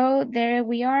resto. So there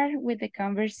we are with the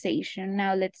conversation.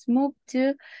 Now let's move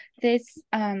to this,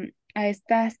 a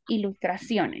estas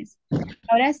ilustraciones.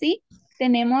 Ahora sí,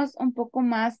 tenemos un poco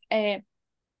más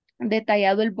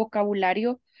detallado el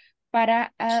vocabulario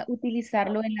para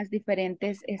utilizarlo en las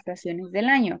diferentes estaciones del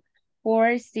año.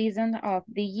 4 seasons of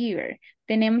the year.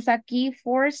 Tenemos aquí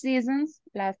 4 seasons,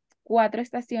 las 4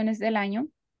 estaciones del año.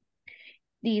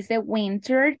 Dice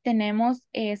winter, tenemos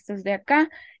estos de acá.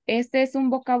 Este es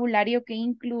un vocabulario que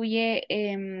incluye,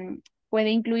 puede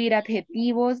incluir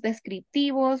adjetivos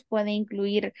descriptivos, puede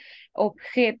incluir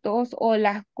objetos o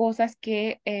las cosas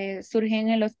que surgen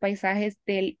en los paisajes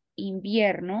del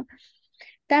invierno.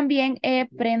 También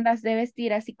prendas de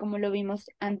vestir, así como lo vimos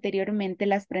anteriormente,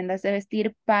 las prendas de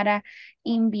vestir para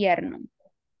invierno.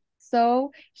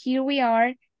 So, here we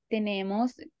are.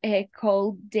 Tenemos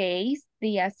cold days,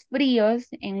 días fríos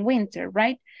en winter,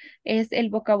 right? Es el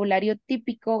vocabulario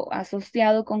típico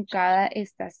asociado con cada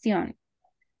estación.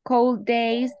 Cold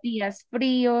days, días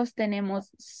fríos.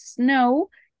 Tenemos snow,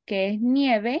 que es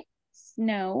nieve,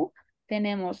 snow.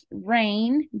 Tenemos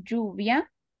rain, lluvia.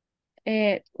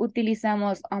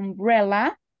 Utilizamos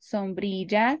umbrella,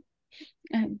 sombrilla.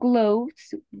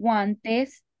 Gloves,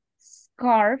 guantes.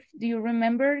 Scarf, do you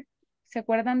remember? ¿Se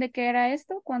acuerdan de qué era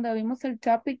esto cuando vimos el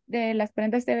topic de las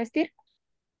prendas de vestir?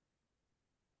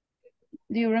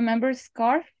 Do you remember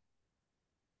scarf?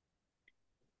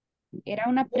 Era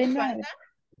una prenda.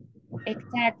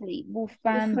 Exactly,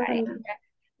 bufanda. Era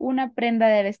una prenda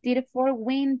de vestir for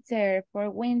winter, for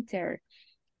winter.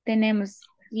 Tenemos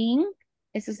skin,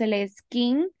 eso se lee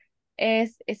skin,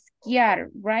 es esquiar,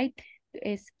 right?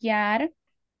 Esquiar.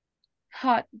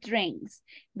 Hot drinks,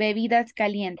 bebidas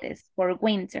calientes, for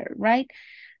winter, right?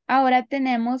 Ahora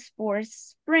tenemos for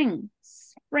spring,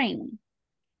 spring.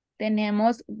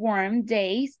 Tenemos warm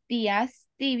days, días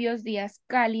tibios, días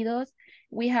cálidos.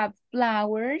 We have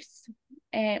flowers,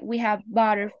 we have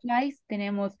butterflies,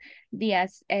 tenemos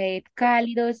días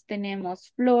cálidos,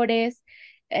 tenemos flores,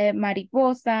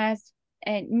 mariposas,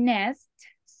 nest,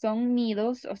 son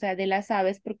nidos, o sea, de las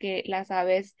aves, porque las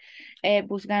aves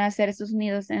buscan hacer sus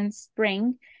nidos en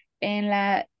spring, en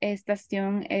la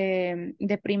estación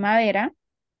de primavera.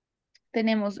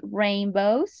 Tenemos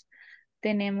rainbows,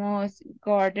 tenemos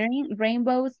gardening,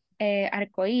 rainbows,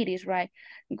 arcoíris, right?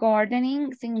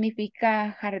 Gardening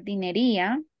significa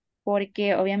jardinería,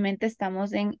 porque obviamente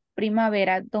estamos en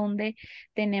primavera donde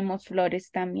tenemos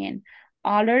flores también.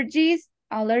 Allergies,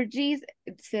 allergies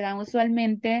se dan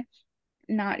usualmente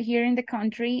not here in the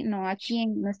country, no aquí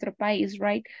en nuestro país,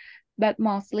 right? But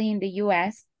mostly in the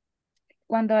US.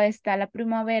 Cuando está la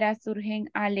primavera surgen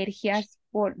alergias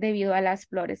debido a las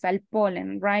flores, al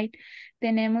polen, right?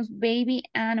 Tenemos baby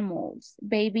animals.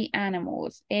 Baby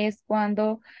animals es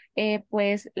cuando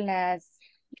pues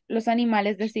los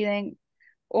animales deciden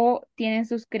o tienen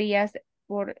sus crías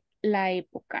por la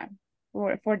época,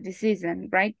 for the season,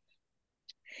 right?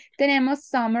 Tenemos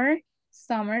summer,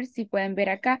 si pueden ver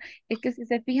acá, es que si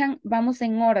se fijan, vamos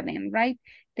en orden, right?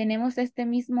 Tenemos este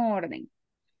mismo orden.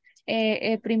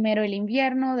 Primero el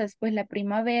invierno, después la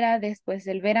primavera, después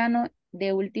el verano,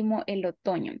 de último el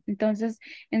otoño. Entonces,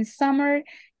 en summer,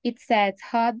 it says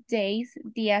hot days,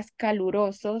 días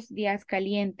calurosos, días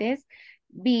calientes.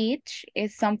 Beach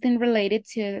is something related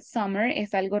to summer,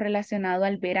 es algo relacionado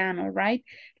al verano, right?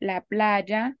 La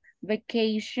playa,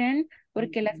 vacation,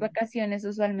 porque las vacaciones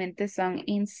usualmente son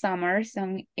in summer,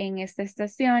 son en esta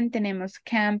estación. Tenemos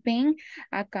camping,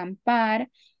 acampar.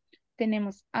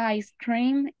 Tenemos ice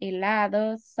cream,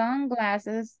 helado,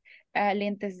 sunglasses,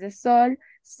 lentes de sol,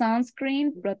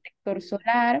 sunscreen, protector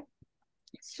solar,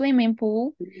 swimming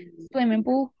pool,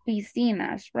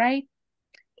 piscinas, right?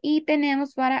 Y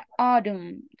tenemos para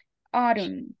autumn,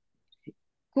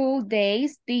 cool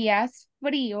days, días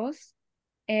fríos,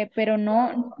 pero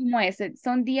no como ese,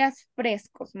 son días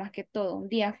frescos más que todo, un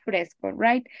día fresco,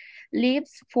 right?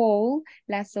 Leaves fall,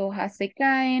 las hojas se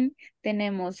caen,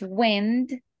 tenemos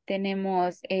wind,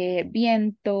 tenemos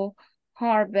viento,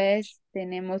 harvest,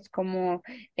 tenemos como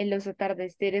en los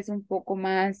atardeceres un poco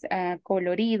más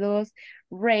coloridos,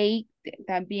 rake,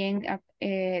 también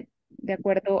de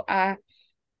acuerdo a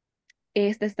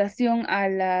esta estación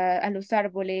a los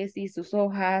árboles y sus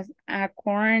hojas,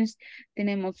 acorns,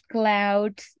 tenemos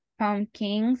clouds,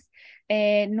 pumpkins,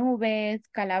 nubes,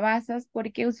 calabazas,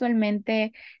 porque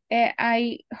usualmente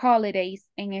hay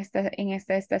holidays en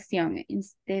esta estación, en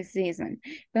this season.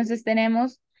 Entonces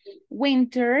tenemos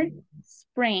winter,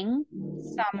 spring,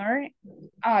 summer,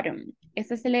 autumn.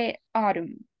 Este se lee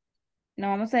autumn. No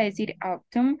vamos a decir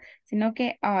autumn, sino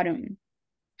que autumn.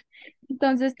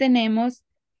 Entonces tenemos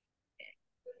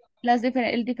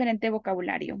el diferente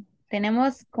vocabulario.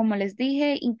 Tenemos, como les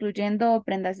dije, incluyendo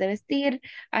prendas de vestir,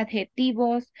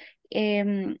 adjetivos,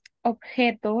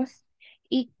 objetos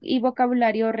y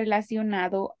vocabulario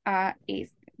relacionado a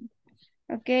este.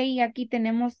 Ok, y aquí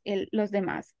tenemos los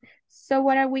demás. So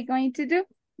what are we going to do?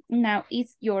 Now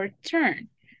it's your turn.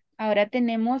 Ahora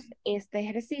tenemos este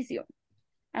ejercicio.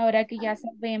 Ahora que ya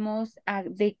sabemos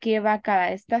de qué va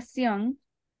cada estación,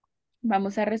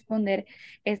 vamos a responder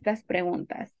estas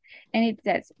preguntas. And it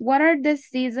says, what are the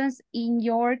seasons in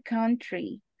your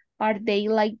country? Are they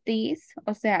like this?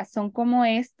 O sea, ¿son como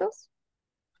estos?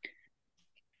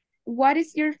 What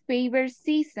is your favorite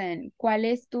season? ¿Cuál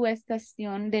es tu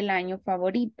estación del año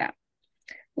favorita?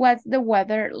 What's the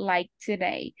weather like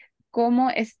today? ¿Cómo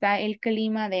está el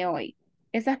clima de hoy?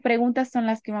 Esas preguntas son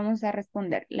las que vamos a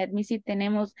responder. Let me see,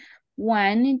 tenemos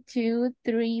 1, 2,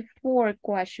 3, 4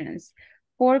 questions.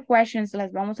 4 questions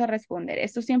las vamos a responder.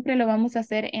 Esto siempre lo vamos a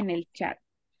hacer en el chat.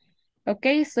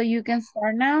 Okay, so you can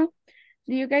start now.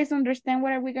 Do you guys understand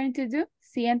what are we going to do?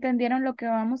 ¿Sí entendieron lo que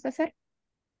vamos a hacer?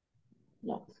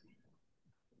 No,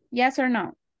 Yes or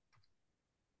no?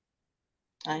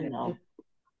 I know.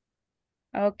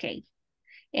 Ok.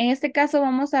 En este caso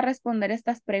vamos a responder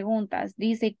estas preguntas.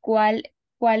 Dice,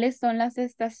 ¿cuáles son las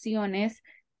estaciones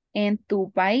en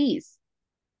tu país?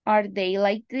 Are they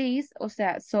like this? O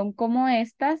sea, ¿son como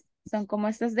estas? ¿Son como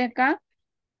estas de acá?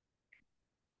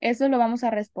 Eso lo vamos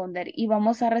a responder. Y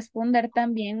vamos a responder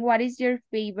también, what is your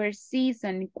favorite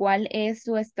season? ¿Cuál es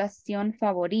su estación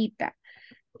favorita?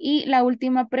 Y la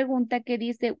última pregunta que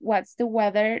dice, what's the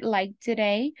weather like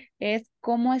today? Es,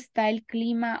 ¿cómo está el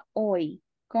clima hoy?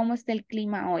 ¿Cómo está el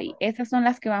clima hoy? Esas son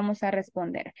las que vamos a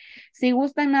responder. Si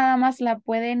gustan, nada más la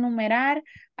puede enumerar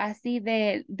así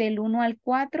del 1 al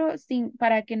 4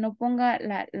 para que no ponga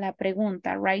la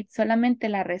pregunta, right? Solamente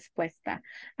la respuesta.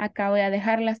 Acá voy a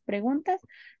dejar las preguntas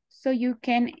so you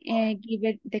can give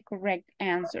it the correct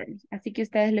answer. Así que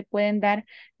ustedes le pueden dar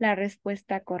la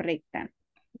respuesta correcta.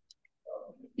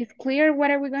 Is clear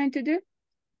what are we going to do?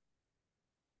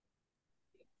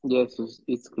 Yes,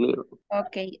 it's clear.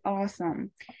 Ok,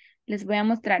 awesome. Les voy a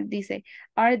mostrar. Dice,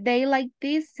 are they like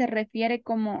this? Se refiere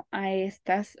como a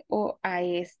estas o a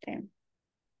este.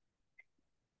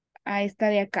 A esta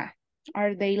de acá.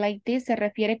 Are they like this? Se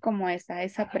refiere como a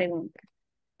esa pregunta.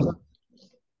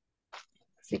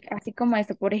 Así como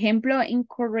esto. Por ejemplo, in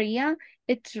Korea,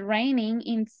 it's raining,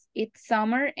 it's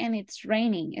summer and it's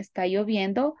raining. Está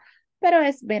lloviendo, pero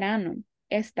es verano.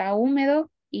 Está húmedo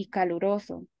y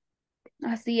caluroso.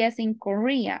 Así es en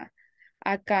Korea.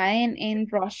 Acá en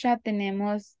Russia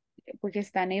tenemos, porque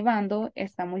está nevando,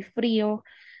 está muy frío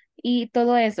y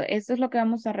todo eso. Eso es lo que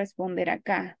vamos a responder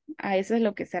acá. A eso es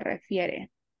lo que se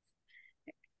refiere.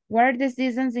 What are the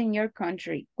seasons in your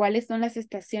country? ¿Cuáles son las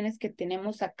estaciones que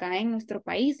tenemos acá en nuestro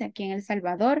país, aquí en El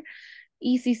Salvador?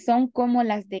 Y si son como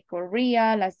las de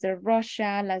Corea, las de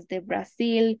Russia, las de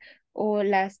Brasil o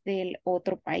las del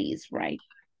otro país, right?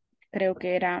 Creo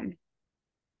que era,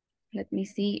 let me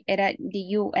see, era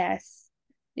the US,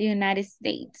 the United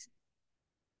States.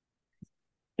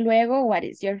 Luego, what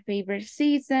is your favorite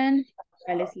season?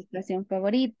 ¿Cuál es su estación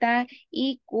favorita?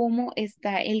 Y cómo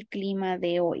está el clima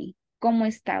de hoy. ¿Cómo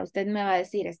está? Usted me va a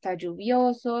decir, está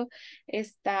lluvioso,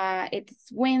 it's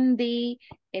windy,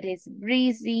 it is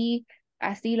breezy.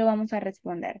 Así lo vamos a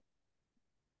responder.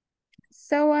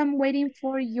 So I'm waiting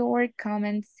for your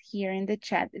comments here in the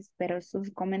chat. Espero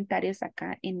sus comentarios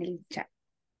acá en el chat.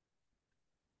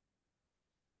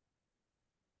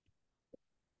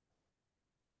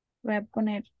 Voy a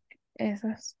poner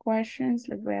esas questions,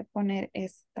 les voy a poner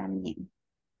eso también.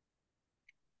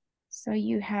 So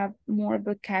you have more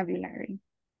vocabulary.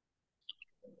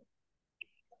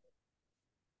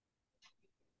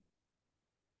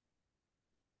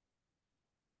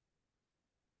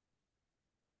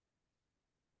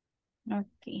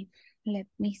 Okay, let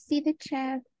me see the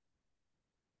chat.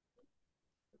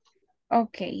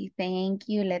 Okay, thank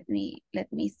you. Let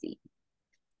me see.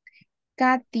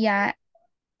 Katia,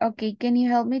 okay, can you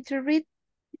help me to read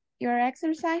your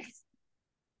exercise?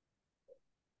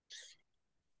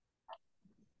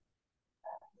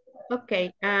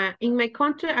 Okay, in my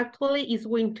country actually is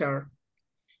winter.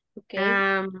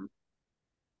 Okay.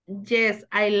 Yes,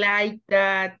 I like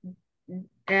that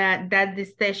the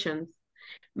stations.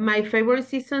 My favorite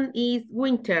season is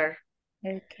winter.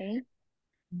 Okay.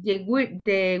 The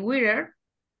weather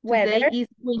Weather. today is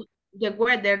the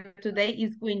weather today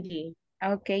is windy.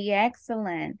 Okay,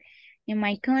 excellent. In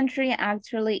my country,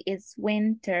 actually, it's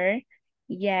winter.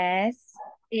 Yes,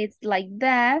 it's like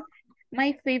that.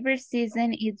 My favorite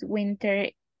season is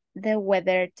winter. The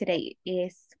weather today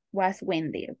was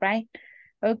windy, right?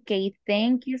 Okay,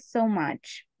 thank you so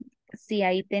much. Sí,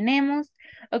 ahí tenemos.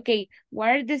 Okay, what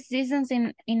are the seasons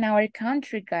in our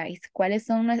country, guys? ¿Cuáles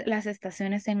son las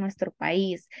estaciones en nuestro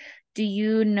país? Do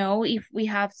you know if we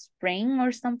have spring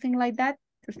or something like that?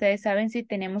 Ustedes saben si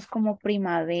tenemos como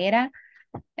primavera.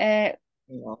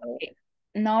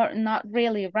 No, not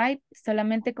really, right?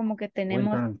 Solamente como que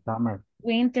tenemos Winter and summer.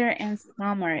 winter and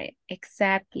summer,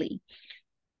 exactly.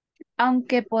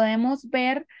 Aunque podemos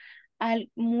ver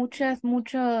muchas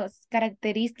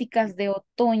características de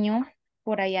otoño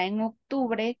por allá en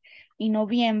octubre y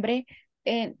noviembre,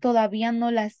 todavía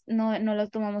no las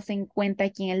tomamos en cuenta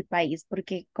aquí en el país,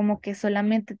 porque como que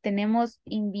solamente tenemos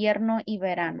invierno y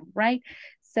verano, right?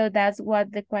 So that's what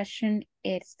the question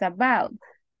is about.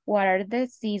 What are the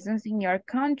seasons in your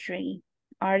country?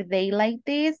 Are they like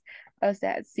this? O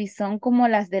sea, si son como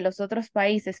las de los otros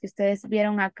países que ustedes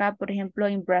vieron acá, por ejemplo,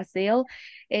 en Brasil,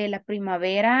 la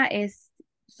primavera es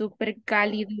súper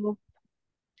cálido,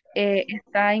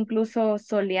 está incluso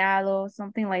soleado,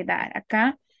 something like that.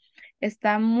 Acá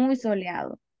está muy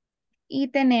soleado. Y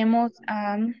tenemos,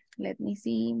 let me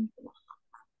see,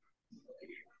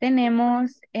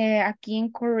 tenemos aquí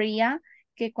en Corea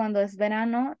que cuando es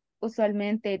verano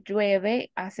usualmente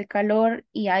llueve, hace calor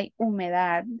y hay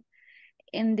humedad.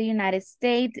 En the United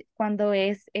States, cuando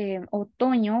es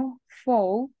otoño,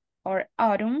 fall or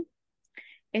autumn,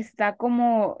 está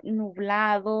como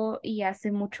nublado y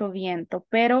hace mucho viento,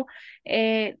 pero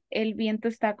el viento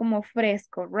está como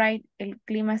fresco, right? El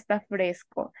clima está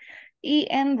fresco. Y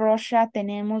en Russia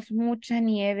tenemos mucha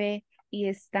nieve y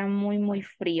está muy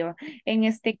frío. En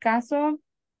este caso,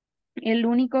 el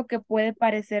único que puede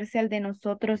parecerse al de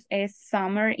nosotros es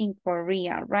summer in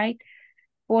Korea, right?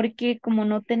 Porque como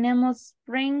no tenemos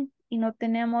spring y no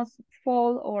tenemos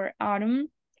fall or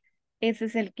autumn, ese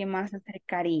es el que más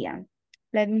acercaría.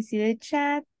 Let me see the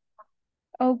chat.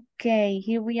 Okay,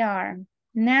 here we are.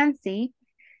 Nancy,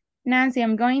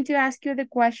 I'm going to ask you the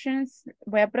questions.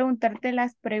 Voy a preguntarte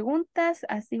las preguntas,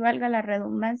 así valga la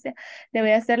redundancia. Le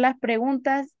voy a hacer las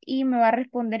preguntas y me va a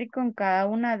responder con cada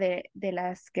una de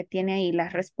las que tiene ahí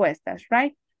las respuestas,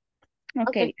 right?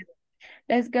 Okay.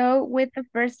 Let's go with the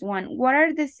first one. What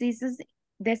are the seasons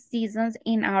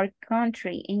in our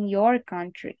country, in your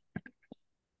country?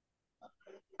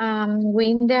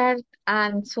 Winter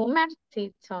and summer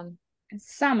season.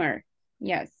 Summer,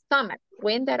 yes. Summer,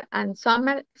 winter and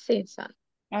summer season.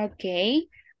 Okay.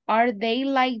 Are they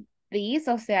like these?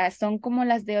 O sea, ¿son como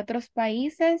las de otros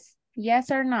países?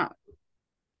 Yes or no?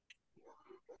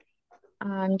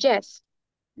 Yes.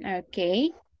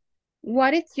 Okay.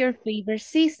 What is your favorite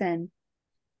season?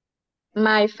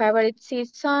 My favorite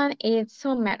season is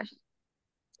summer.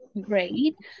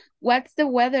 Great. What's the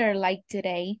weather like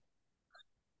today?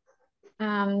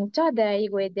 Today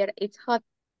weather is hot.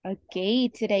 Okay,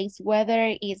 today's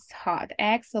weather is hot.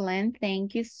 Excellent.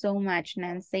 Thank you so much,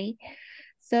 Nancy.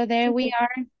 So there we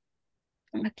are.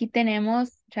 Aquí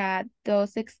tenemos ya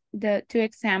two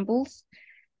examples.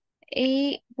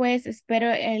 Y pues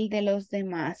espero el de los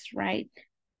demás, right?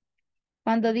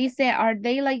 Cuando dice, are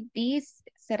they like this?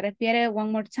 Se refiere,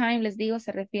 one more time, les digo,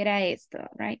 se refiere a esto,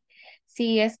 right?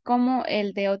 Si es como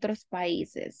el de otros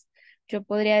países. Yo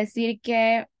podría decir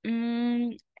que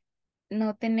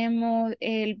no tenemos,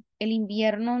 el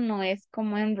invierno no es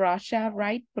como en Russia,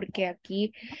 right? Porque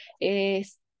aquí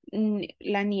es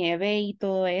la nieve y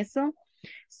todo eso.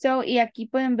 So, y aquí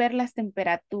pueden ver las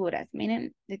temperaturas.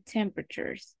 Miren, the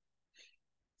temperatures.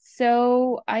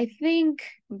 So I think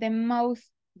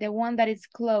the one that is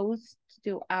close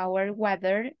to our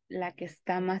weather, la que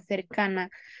está más cercana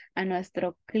a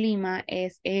nuestro clima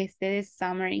es este de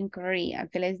Summer in Korea,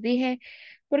 que les dije,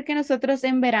 porque nosotros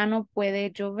en verano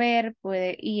puede llover,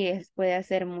 puede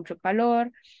hacer mucho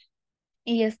calor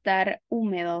y estar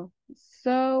húmedo.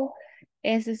 So,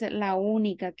 esa es la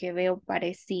única que veo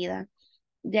parecida.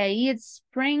 De ahí it's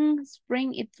spring,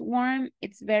 it's warm,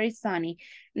 it's very sunny.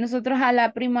 Nosotros a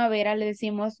la primavera le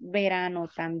decimos verano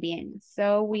también.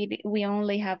 So we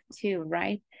only have two,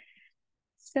 right?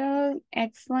 So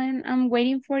excellent. I'm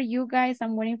waiting for you guys.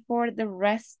 I'm waiting for the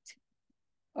rest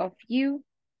of you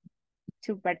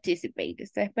to participate.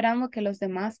 Estoy esperando que los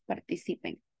demás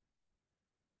participen.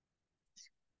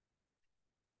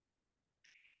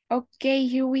 Okay,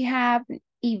 here we have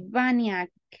Ivania.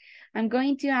 I'm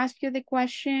going to ask you the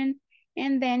question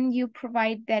and then you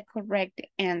provide the correct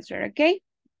answer, okay?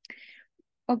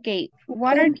 Okay,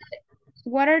 what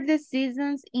are the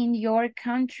seasons in your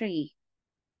country?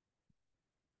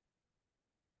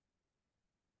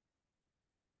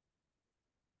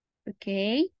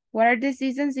 Okay, what are the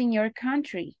seasons in your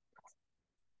country?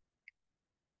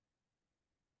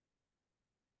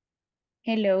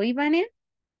 Hello, Ivania?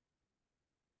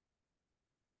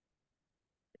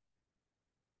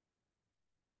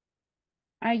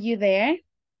 Are you there?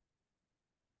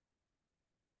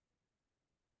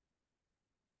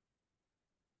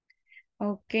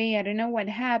 Okay, I don't know what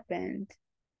happened.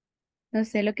 No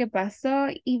sé lo que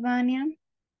pasó, Ivania.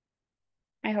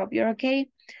 I hope you're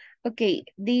okay. Okay,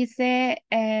 dice,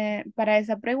 para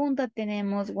esa pregunta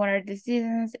tenemos, what are the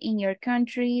seasons in your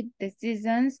country? The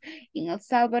seasons in El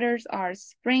Salvador are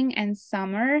spring and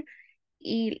summer.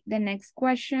 Y the next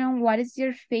question, what is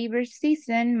your favorite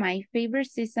season? My favorite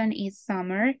season is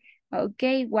summer.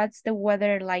 Okay, what's the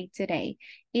weather like today?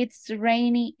 It's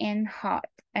rainy and hot.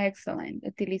 Excellent.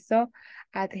 Utilizó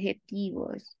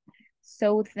adjetivos.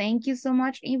 So thank you so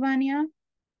much, Ivania.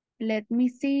 Let me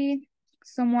see.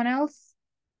 Someone else?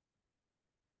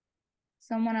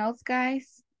 Someone else,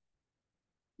 guys?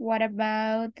 What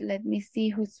about, let me see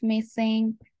who's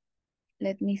missing.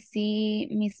 Let me see,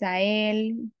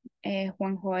 Misael,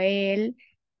 Juan Joel,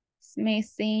 is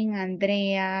missing,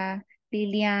 Andrea,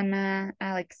 Liliana,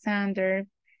 Alexander,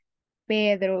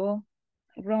 Pedro,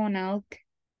 Ronald,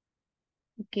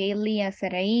 okay, Leah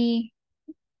Sarai.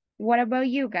 What about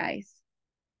you guys?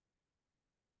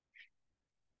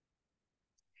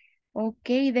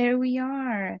 Okay, there we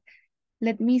are.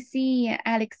 Let me see,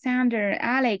 Alexander.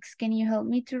 Alex, can you help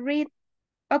me to read?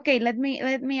 Okay, let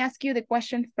me ask you the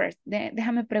question first.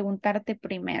 Déjame preguntarte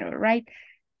primero, right?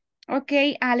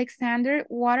 Okay, Alexander,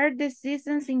 what are the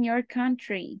seasons in your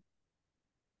country?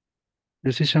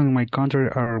 The seasons in my country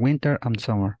are winter and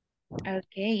summer.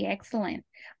 Okay, excellent.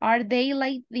 Are they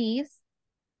like this?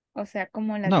 O sea,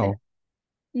 como las No,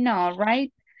 No,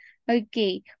 right?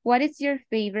 Okay, what is your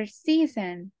favorite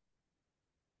season?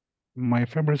 my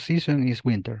favorite season is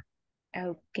winter.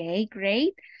 Okay,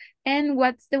 great. And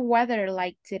what's the weather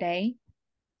like today?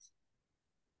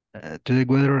 Today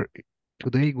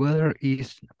weather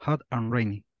is hot and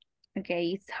rainy.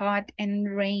 Okay, it's hot and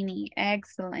rainy.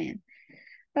 Excellent.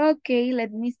 Okay,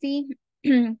 let me see.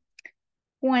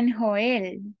 Juan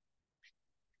Joel,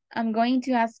 I'm going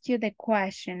to ask you the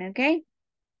question, okay?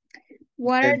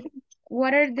 What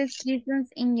are the seasons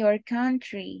in your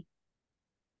country?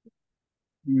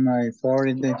 My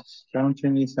favorite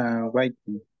country is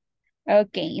waiting.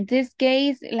 Okay, in this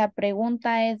case, la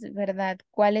pregunta es, ¿verdad?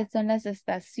 ¿Cuáles son las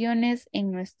estaciones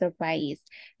en nuestro país?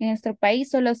 En nuestro país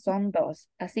solo son dos,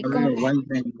 así como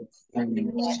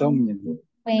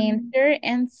winter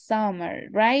and summer,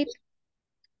 right?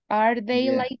 Are they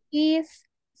Yeah. like this?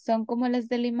 ¿Son como las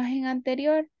de la imagen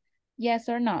anterior? Yes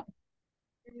or no?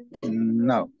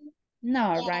 No.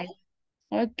 No, right?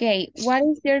 Okay, what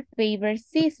is your favorite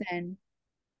season?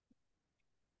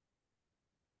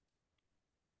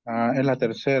 Es la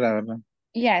tercera, ¿verdad?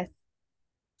 Yes.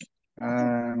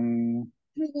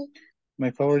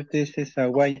 My favorite is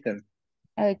winter.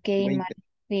 Okay, my Winter.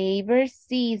 favorite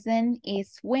season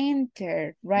is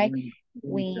winter, right?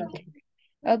 Winter.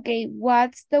 Okay,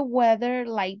 what's the weather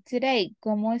like today?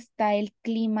 ¿Cómo está el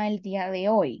clima el día de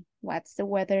hoy? What's the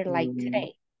weather like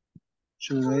today?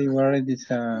 Today where it is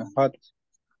hot.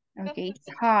 Okay, it's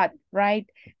hot, right?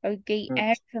 Okay, Hot.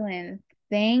 excellent.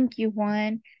 Thank you,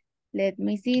 Juan. Let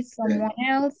me see someone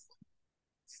else.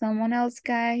 Someone else,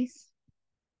 guys.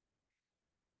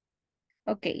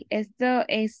 Okay, esto,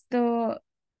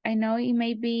 I know it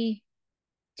may be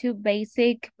too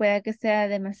basic, puede que sea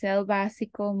demasiado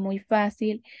básico, muy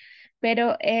fácil,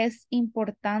 pero es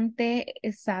importante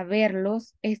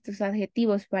saberlos, estos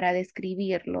adjetivos para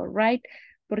describirlo, right?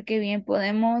 Porque bien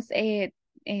podemos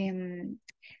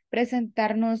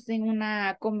presentarnos en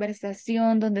una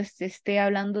conversación donde se esté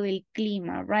hablando del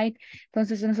clima, right?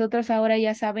 Entonces nosotros ahora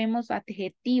ya sabemos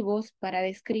adjetivos para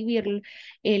describir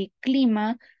el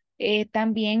clima,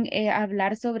 también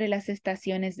hablar sobre las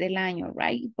estaciones del año,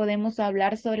 right? Podemos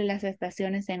hablar sobre las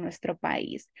estaciones en nuestro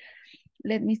país.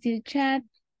 Let me see the chat.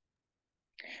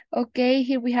 Okay,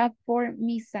 here we have for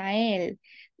Misael.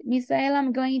 Misael,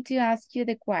 I'm going to ask you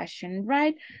the question,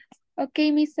 right?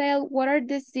 Okay, Misael, what are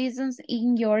the seasons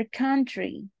in your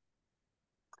country?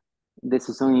 The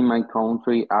season in my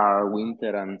country are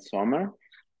winter and summer.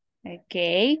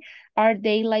 Okay, are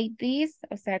they like this?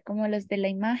 O sea, como los de la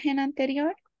imagen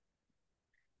anterior?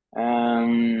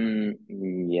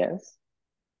 Yes.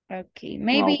 Okay, No,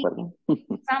 maybe perdón.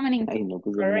 some in Ay, no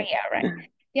puse Korea, nada. right?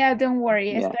 Yeah, don't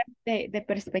worry. Yeah. Esto es de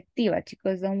perspectiva,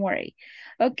 chicos, don't worry.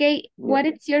 Okay, Yeah. what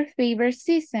is your favorite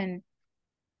season?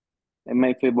 And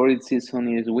my favorite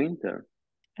season is winter.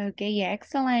 Okay,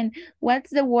 excellent.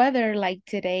 What's the weather like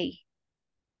today?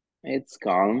 It's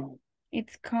calm.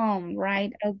 It's calm,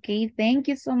 right? Okay, thank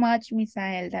you so much,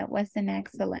 Misael. That was an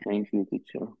excellent. Thank you,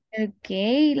 teacher.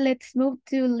 Okay, let's move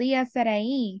to Leah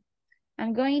Saraí.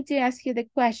 I'm going to ask you the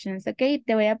questions, okay?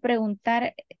 Te voy a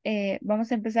preguntar,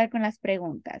 vamos a empezar con las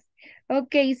preguntas.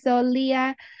 Okay, so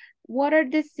Leah, what are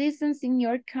the seasons in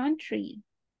your country?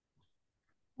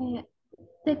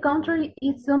 The country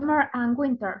is summer and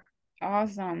winter.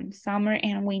 Awesome, summer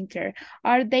and winter.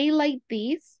 Are they like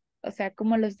this? O sea,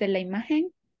 como los de la imagen?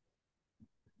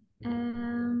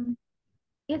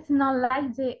 It's not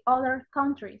like the other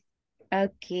countries.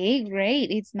 Okay,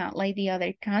 great. It's not like the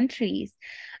other countries.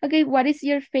 Okay, what is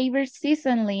your favorite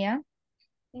season, Leah?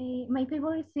 My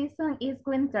favorite season is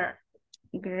winter.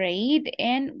 Great.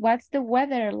 And what's the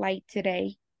weather like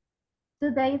today?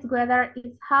 Today's weather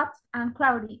is hot and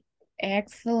cloudy.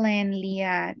 Excellent,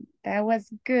 Leah. That was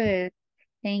good.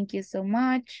 Thank you so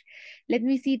much. Let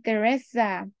me see,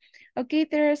 Teresa. Okay,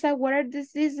 Teresa, what are the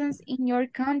seasons in your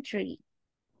country?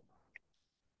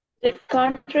 The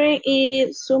country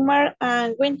is summer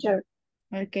and winter.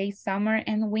 Okay, summer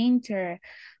and winter.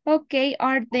 Okay,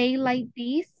 are they like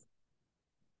this?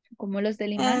 Como los del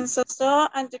imán? And so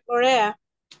and Korea.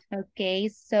 Okay,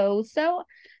 so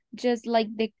just like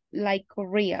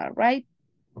Korea, right?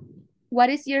 What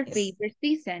is your favorite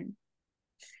season?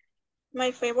 My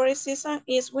favorite season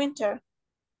is winter.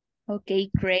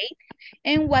 Okay, great.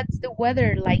 And what's the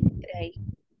weather like today?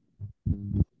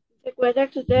 The weather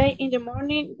today in the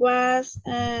morning was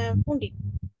foggy.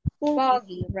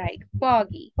 Foggy, right?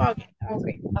 Foggy. Foggy.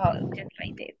 Okay. Oh, just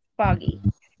like this. Foggy.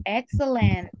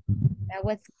 Excellent. That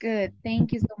was good.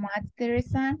 Thank you so much,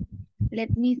 Teresa.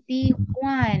 Let me see,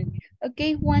 Juan.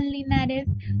 Okay, Juan Linares,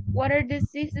 what are the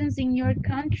seasons in your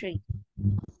country?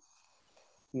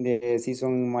 The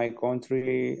season in my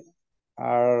country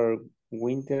are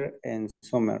winter and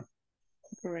summer.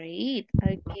 Great.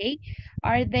 Okay.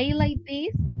 Are they like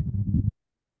this?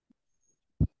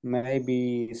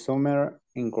 Maybe summer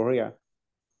in Korea.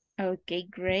 Okay,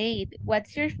 great.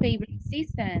 What's your favorite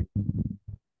season?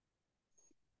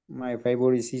 My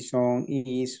favorite season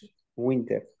is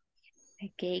winter.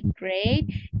 Okay, great.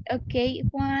 Okay,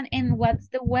 Juan, and what's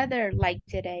the weather like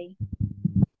today?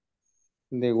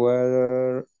 The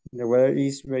weather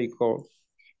is very cold.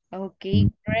 Okay,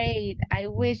 great. I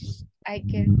wish I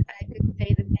could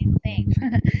say the same thing.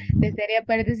 Desearía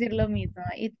poder decir lo mismo.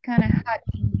 It's kind of hot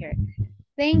in here.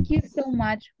 Thank you so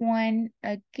much, Juan.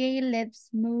 Okay, let's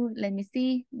move. Let me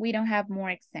see. We don't have more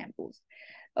examples.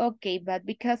 Okay, but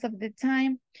because of the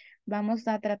time, vamos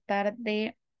a tratar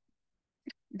de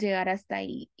llegar hasta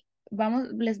ahí.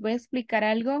 Les voy a explicar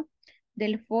algo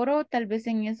del foro. Tal vez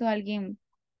en eso alguien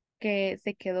que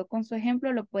se quedó con su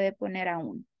ejemplo lo puede poner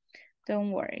aún.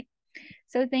 Don't worry.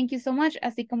 So thank you so much.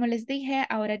 Así como les dije,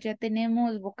 ahora ya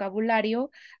tenemos vocabulario,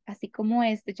 así como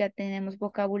ya tenemos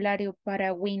vocabulario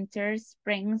para winter,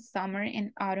 spring, summer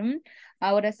and autumn.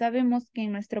 Ahora sabemos que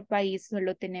en nuestro país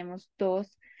solo tenemos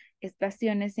dos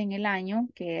estaciones en el año,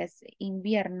 que es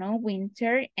invierno,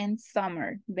 winter, and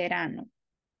summer, verano.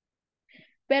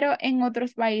 Pero en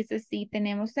otros países sí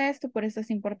tenemos esto, por eso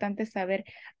es importante saber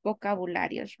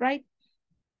vocabularios, right?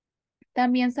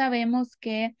 También sabemos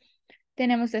que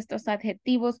tenemos estos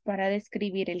adjetivos para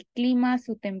describir el clima,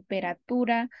 su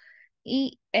temperatura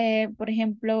y, por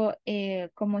ejemplo,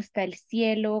 cómo está el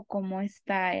cielo, cómo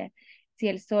está, si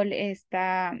el sol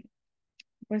está,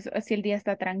 pues si el día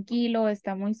está tranquilo,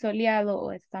 está muy soleado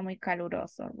o está muy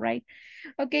caluroso, right?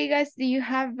 Okay, guys, do you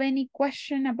have any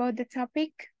question about the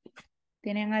topic?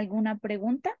 ¿Tienen alguna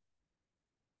pregunta?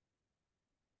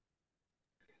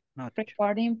 No,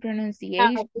 Regarding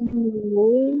pronunciation.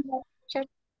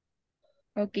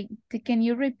 Okay, can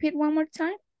you repeat one more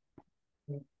time?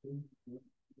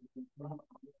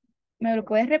 ¿Me lo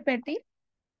puedes repetir?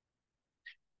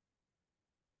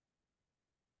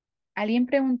 ¿Alguien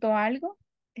preguntó algo?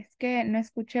 Es que no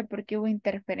escuché porque hubo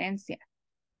interferencia.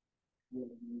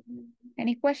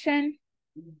 Any question?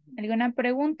 ¿Alguna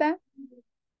pregunta?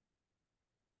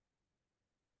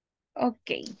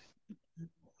 Okay.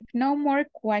 No more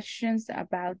questions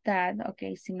about that.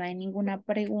 Okay, si no hay ninguna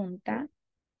pregunta,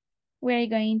 we're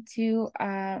going to,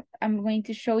 I'm going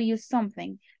to show you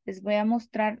something. Les voy a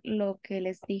mostrar lo que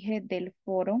les dije del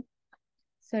foro.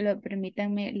 Solo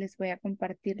permítanme, les voy a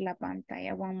compartir la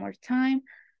pantalla one more time.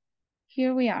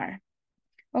 Here we are.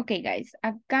 Okay, guys,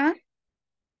 acá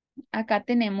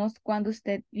tenemos cuando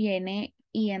usted viene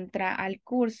y entra al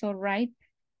curso, right?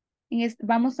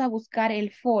 Vamos a buscar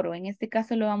el foro, en este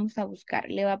caso lo vamos a buscar,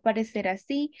 le va a aparecer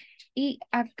así y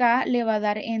acá le va a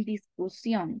dar en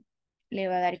discusión, le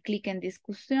va a dar clic en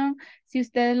discusión. Si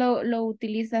usted lo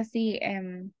utiliza así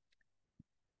en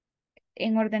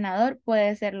ordenador, puede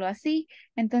hacerlo así,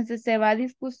 entonces se va a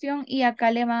discusión y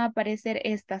acá le van a aparecer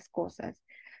estas cosas.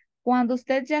 Cuando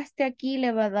usted ya esté aquí,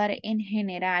 le va a dar en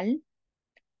general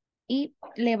y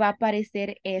le va a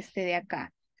aparecer este de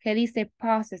acá, que dice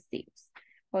positives.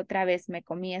 Otra vez me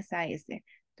comí esa S.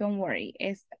 Don't worry,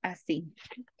 es así.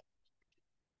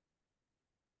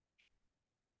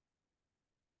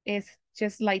 It's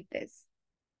just like this.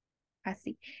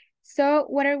 Así. So,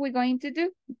 what are we going to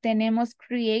do? Tenemos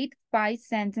create 5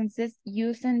 sentences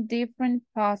using different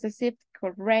possessives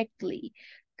correctly.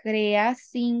 Crea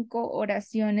 5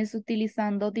 oraciones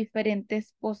utilizando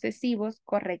diferentes posesivos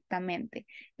correctamente.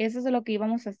 Eso es lo que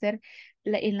íbamos a hacer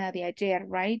en la de ayer,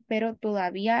 right? Pero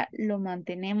todavía lo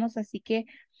mantenemos, así que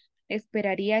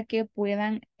esperaría que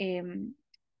puedan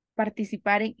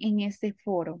participar en este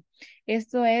foro.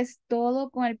 Esto es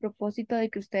todo con el propósito de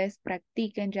que ustedes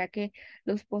practiquen, ya que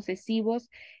los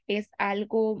posesivos es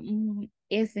algo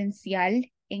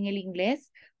esencial en el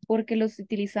inglés porque los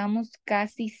utilizamos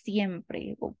casi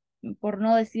siempre, o por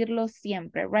no decirlo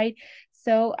siempre, right?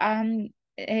 So,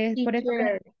 por eso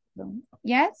Teacher,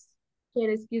 yes.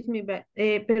 excuse me,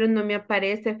 pero no me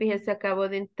aparece, fíjese, acabo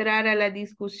de entrar a la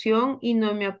discusión y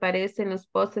no me aparecen los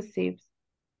possessives.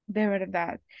 De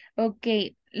verdad. Ok,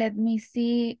 let me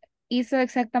see. Hizo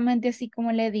exactamente así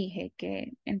como le dije,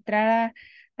 que entrara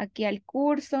aquí al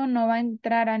curso, no va a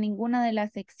entrar a ninguna de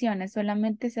las secciones,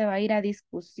 solamente se va a ir a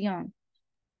discusión.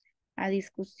 A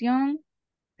discusión,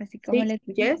 así como Sí, le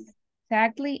dije. yes.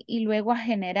 Exactly, y luego a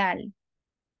general.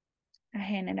 A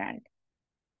general.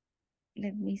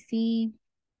 Let me see.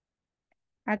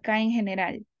 Acá en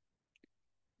general.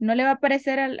 No le va a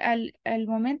aparecer al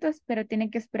momento, pero tiene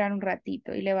que esperar un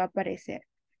ratito y le va a aparecer.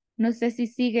 No sé si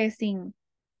sigue sin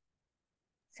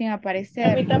A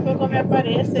aparecer. mí tampoco me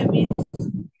aparece,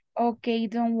 Ok,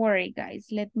 don't worry,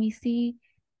 guys. Let me see.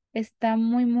 Está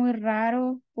muy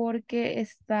raro porque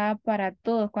está para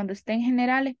todos. Cuando está en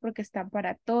general es porque está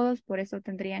para todos, por eso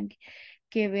tendrían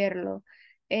que verlo.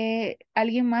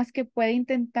 ¿Alguien más que puede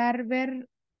intentar ver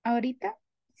ahorita?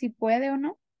 Si puede o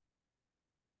no.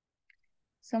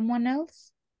 Someone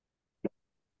else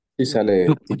Sí sale,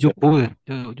 Yo teacher.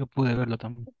 pude verlo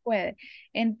también. puede.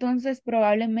 Entonces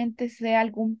probablemente sea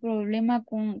algún problema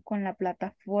con la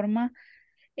plataforma.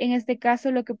 En este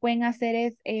caso, lo que pueden hacer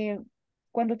es,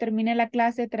 cuando termine la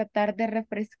clase, tratar de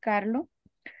refrescarlo,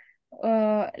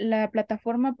 la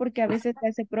plataforma, porque a veces da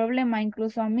ese problema.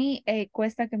 Incluso a mí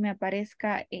cuesta que me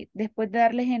aparezca, después de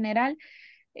darle general,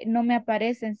 no me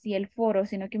aparece en sí el foro,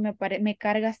 sino que me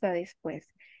carga hasta después.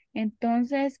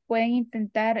 Entonces, pueden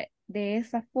intentar de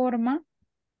esa forma.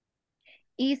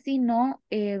 Y si no,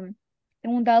 en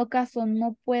un dado caso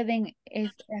no pueden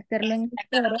hacerlo en el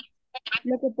foro,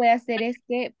 lo que puede hacer es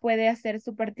que puede hacer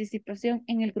su participación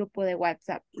en el grupo de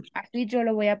WhatsApp. Así yo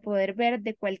lo voy a poder ver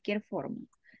de cualquier forma.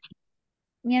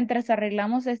 Mientras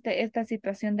arreglamos esta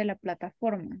situación de la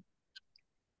plataforma.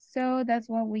 So that's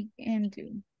what we can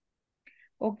do.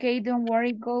 Ok, don't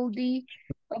worry, Goldie.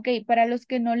 Ok, para los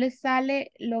que no les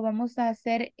sale, lo vamos a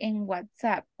hacer en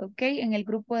WhatsApp, ok. En el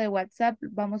grupo de WhatsApp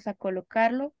vamos a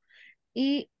colocarlo.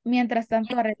 Y mientras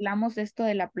tanto arreglamos esto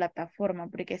de la plataforma,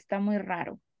 porque está muy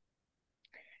raro.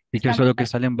 Y yo Está solo que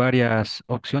salen varias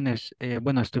opciones.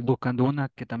 Bueno, estoy buscando una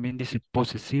que también dice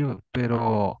posesivo,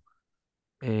 pero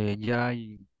ya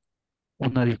hay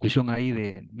una discusión ahí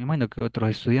de, me imagino que otros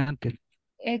estudiantes,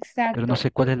 pero no exacto.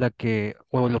 sé cuál es la que,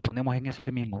 o lo ponemos en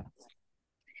ese mismo.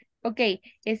 Ok,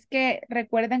 es que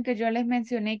recuerdan que yo les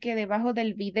mencioné que debajo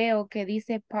del video que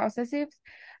dice possessives,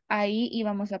 ahí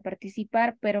íbamos a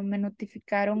participar, pero me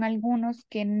notificaron algunos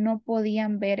que no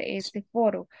podían ver ese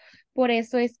foro. Por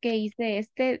eso es que hice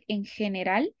este en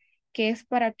general, que es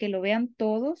para que lo vean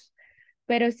todos,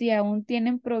 pero si aún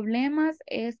tienen problemas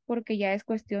es porque ya es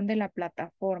cuestión de la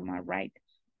plataforma, right?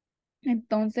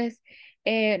 Entonces,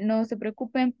 no se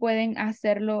preocupen, pueden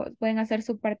hacerlo, pueden hacer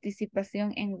su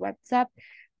participación en WhatsApp.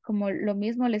 Como lo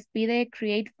mismo les pide,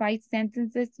 create 5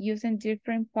 sentences using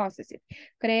different possessive.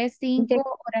 Cree 5 De-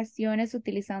 oraciones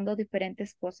utilizando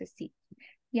diferentes possessivos.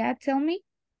 ¿Ya? Tell me.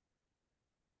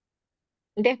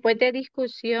 Después de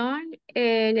discusión,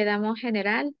 le damos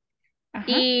general Ajá.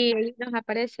 y ahí nos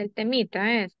aparece el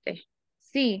temita este.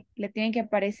 Sí, le tienen que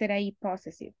aparecer ahí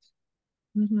possessivos.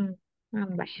 Ujú.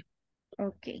 Vaya.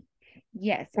 Ok.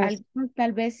 Yes. Pues, Algunos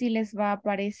tal vez sí les va a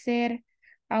aparecer.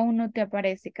 Aún no te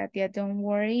aparece, Katia, don't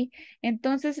worry.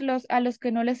 Entonces, a los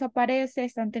que no les aparece,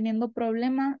 están teniendo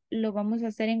problema, lo vamos a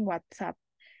hacer en WhatsApp.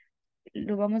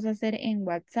 Lo vamos a hacer en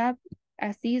WhatsApp.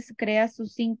 Así crea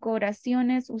sus 5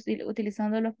 oraciones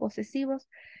utilizando los posesivos.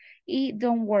 Y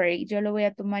don't worry, yo lo voy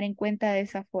a tomar en cuenta de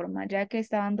esa forma, ya que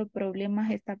está dando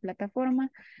problemas esta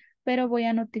plataforma, pero voy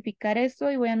a notificar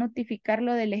eso y voy a notificar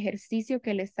lo del ejercicio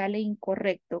que le sale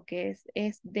incorrecto, que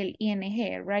es del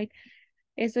ING, right?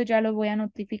 Eso ya lo voy a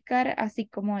notificar, así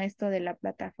como esto de la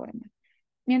plataforma.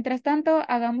 Mientras tanto,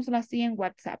 hagámoslo así en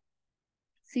WhatsApp.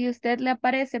 Si usted le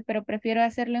aparece, pero prefiero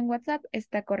hacerlo en WhatsApp,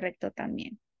 está correcto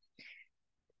también.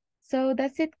 So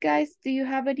that's it, guys. Do you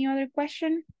have any other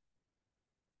question?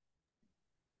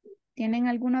 ¿Tienen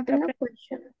alguna otra No pregunta?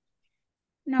 question.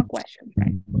 No question,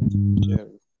 right?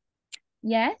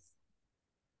 Yes.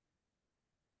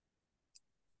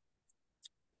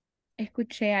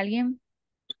 Escuché a alguien.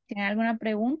 ¿Tiene alguna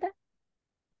pregunta?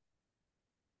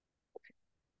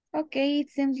 Okay, it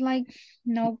seems like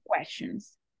no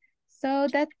questions. So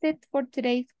that's it for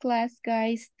today's class,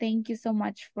 guys. Thank you so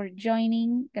much for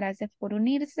joining. Gracias por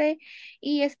unirse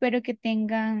y espero que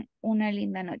tengan una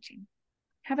linda noche.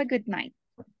 Have a good night.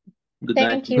 Good night,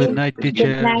 thank Good teacher. you. night, Thank you. Good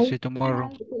teacher. night. See you tomorrow.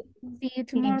 See you Thank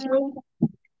tomorrow. you.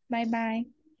 Bye bye.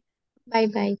 Bye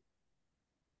bye.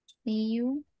 See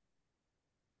you.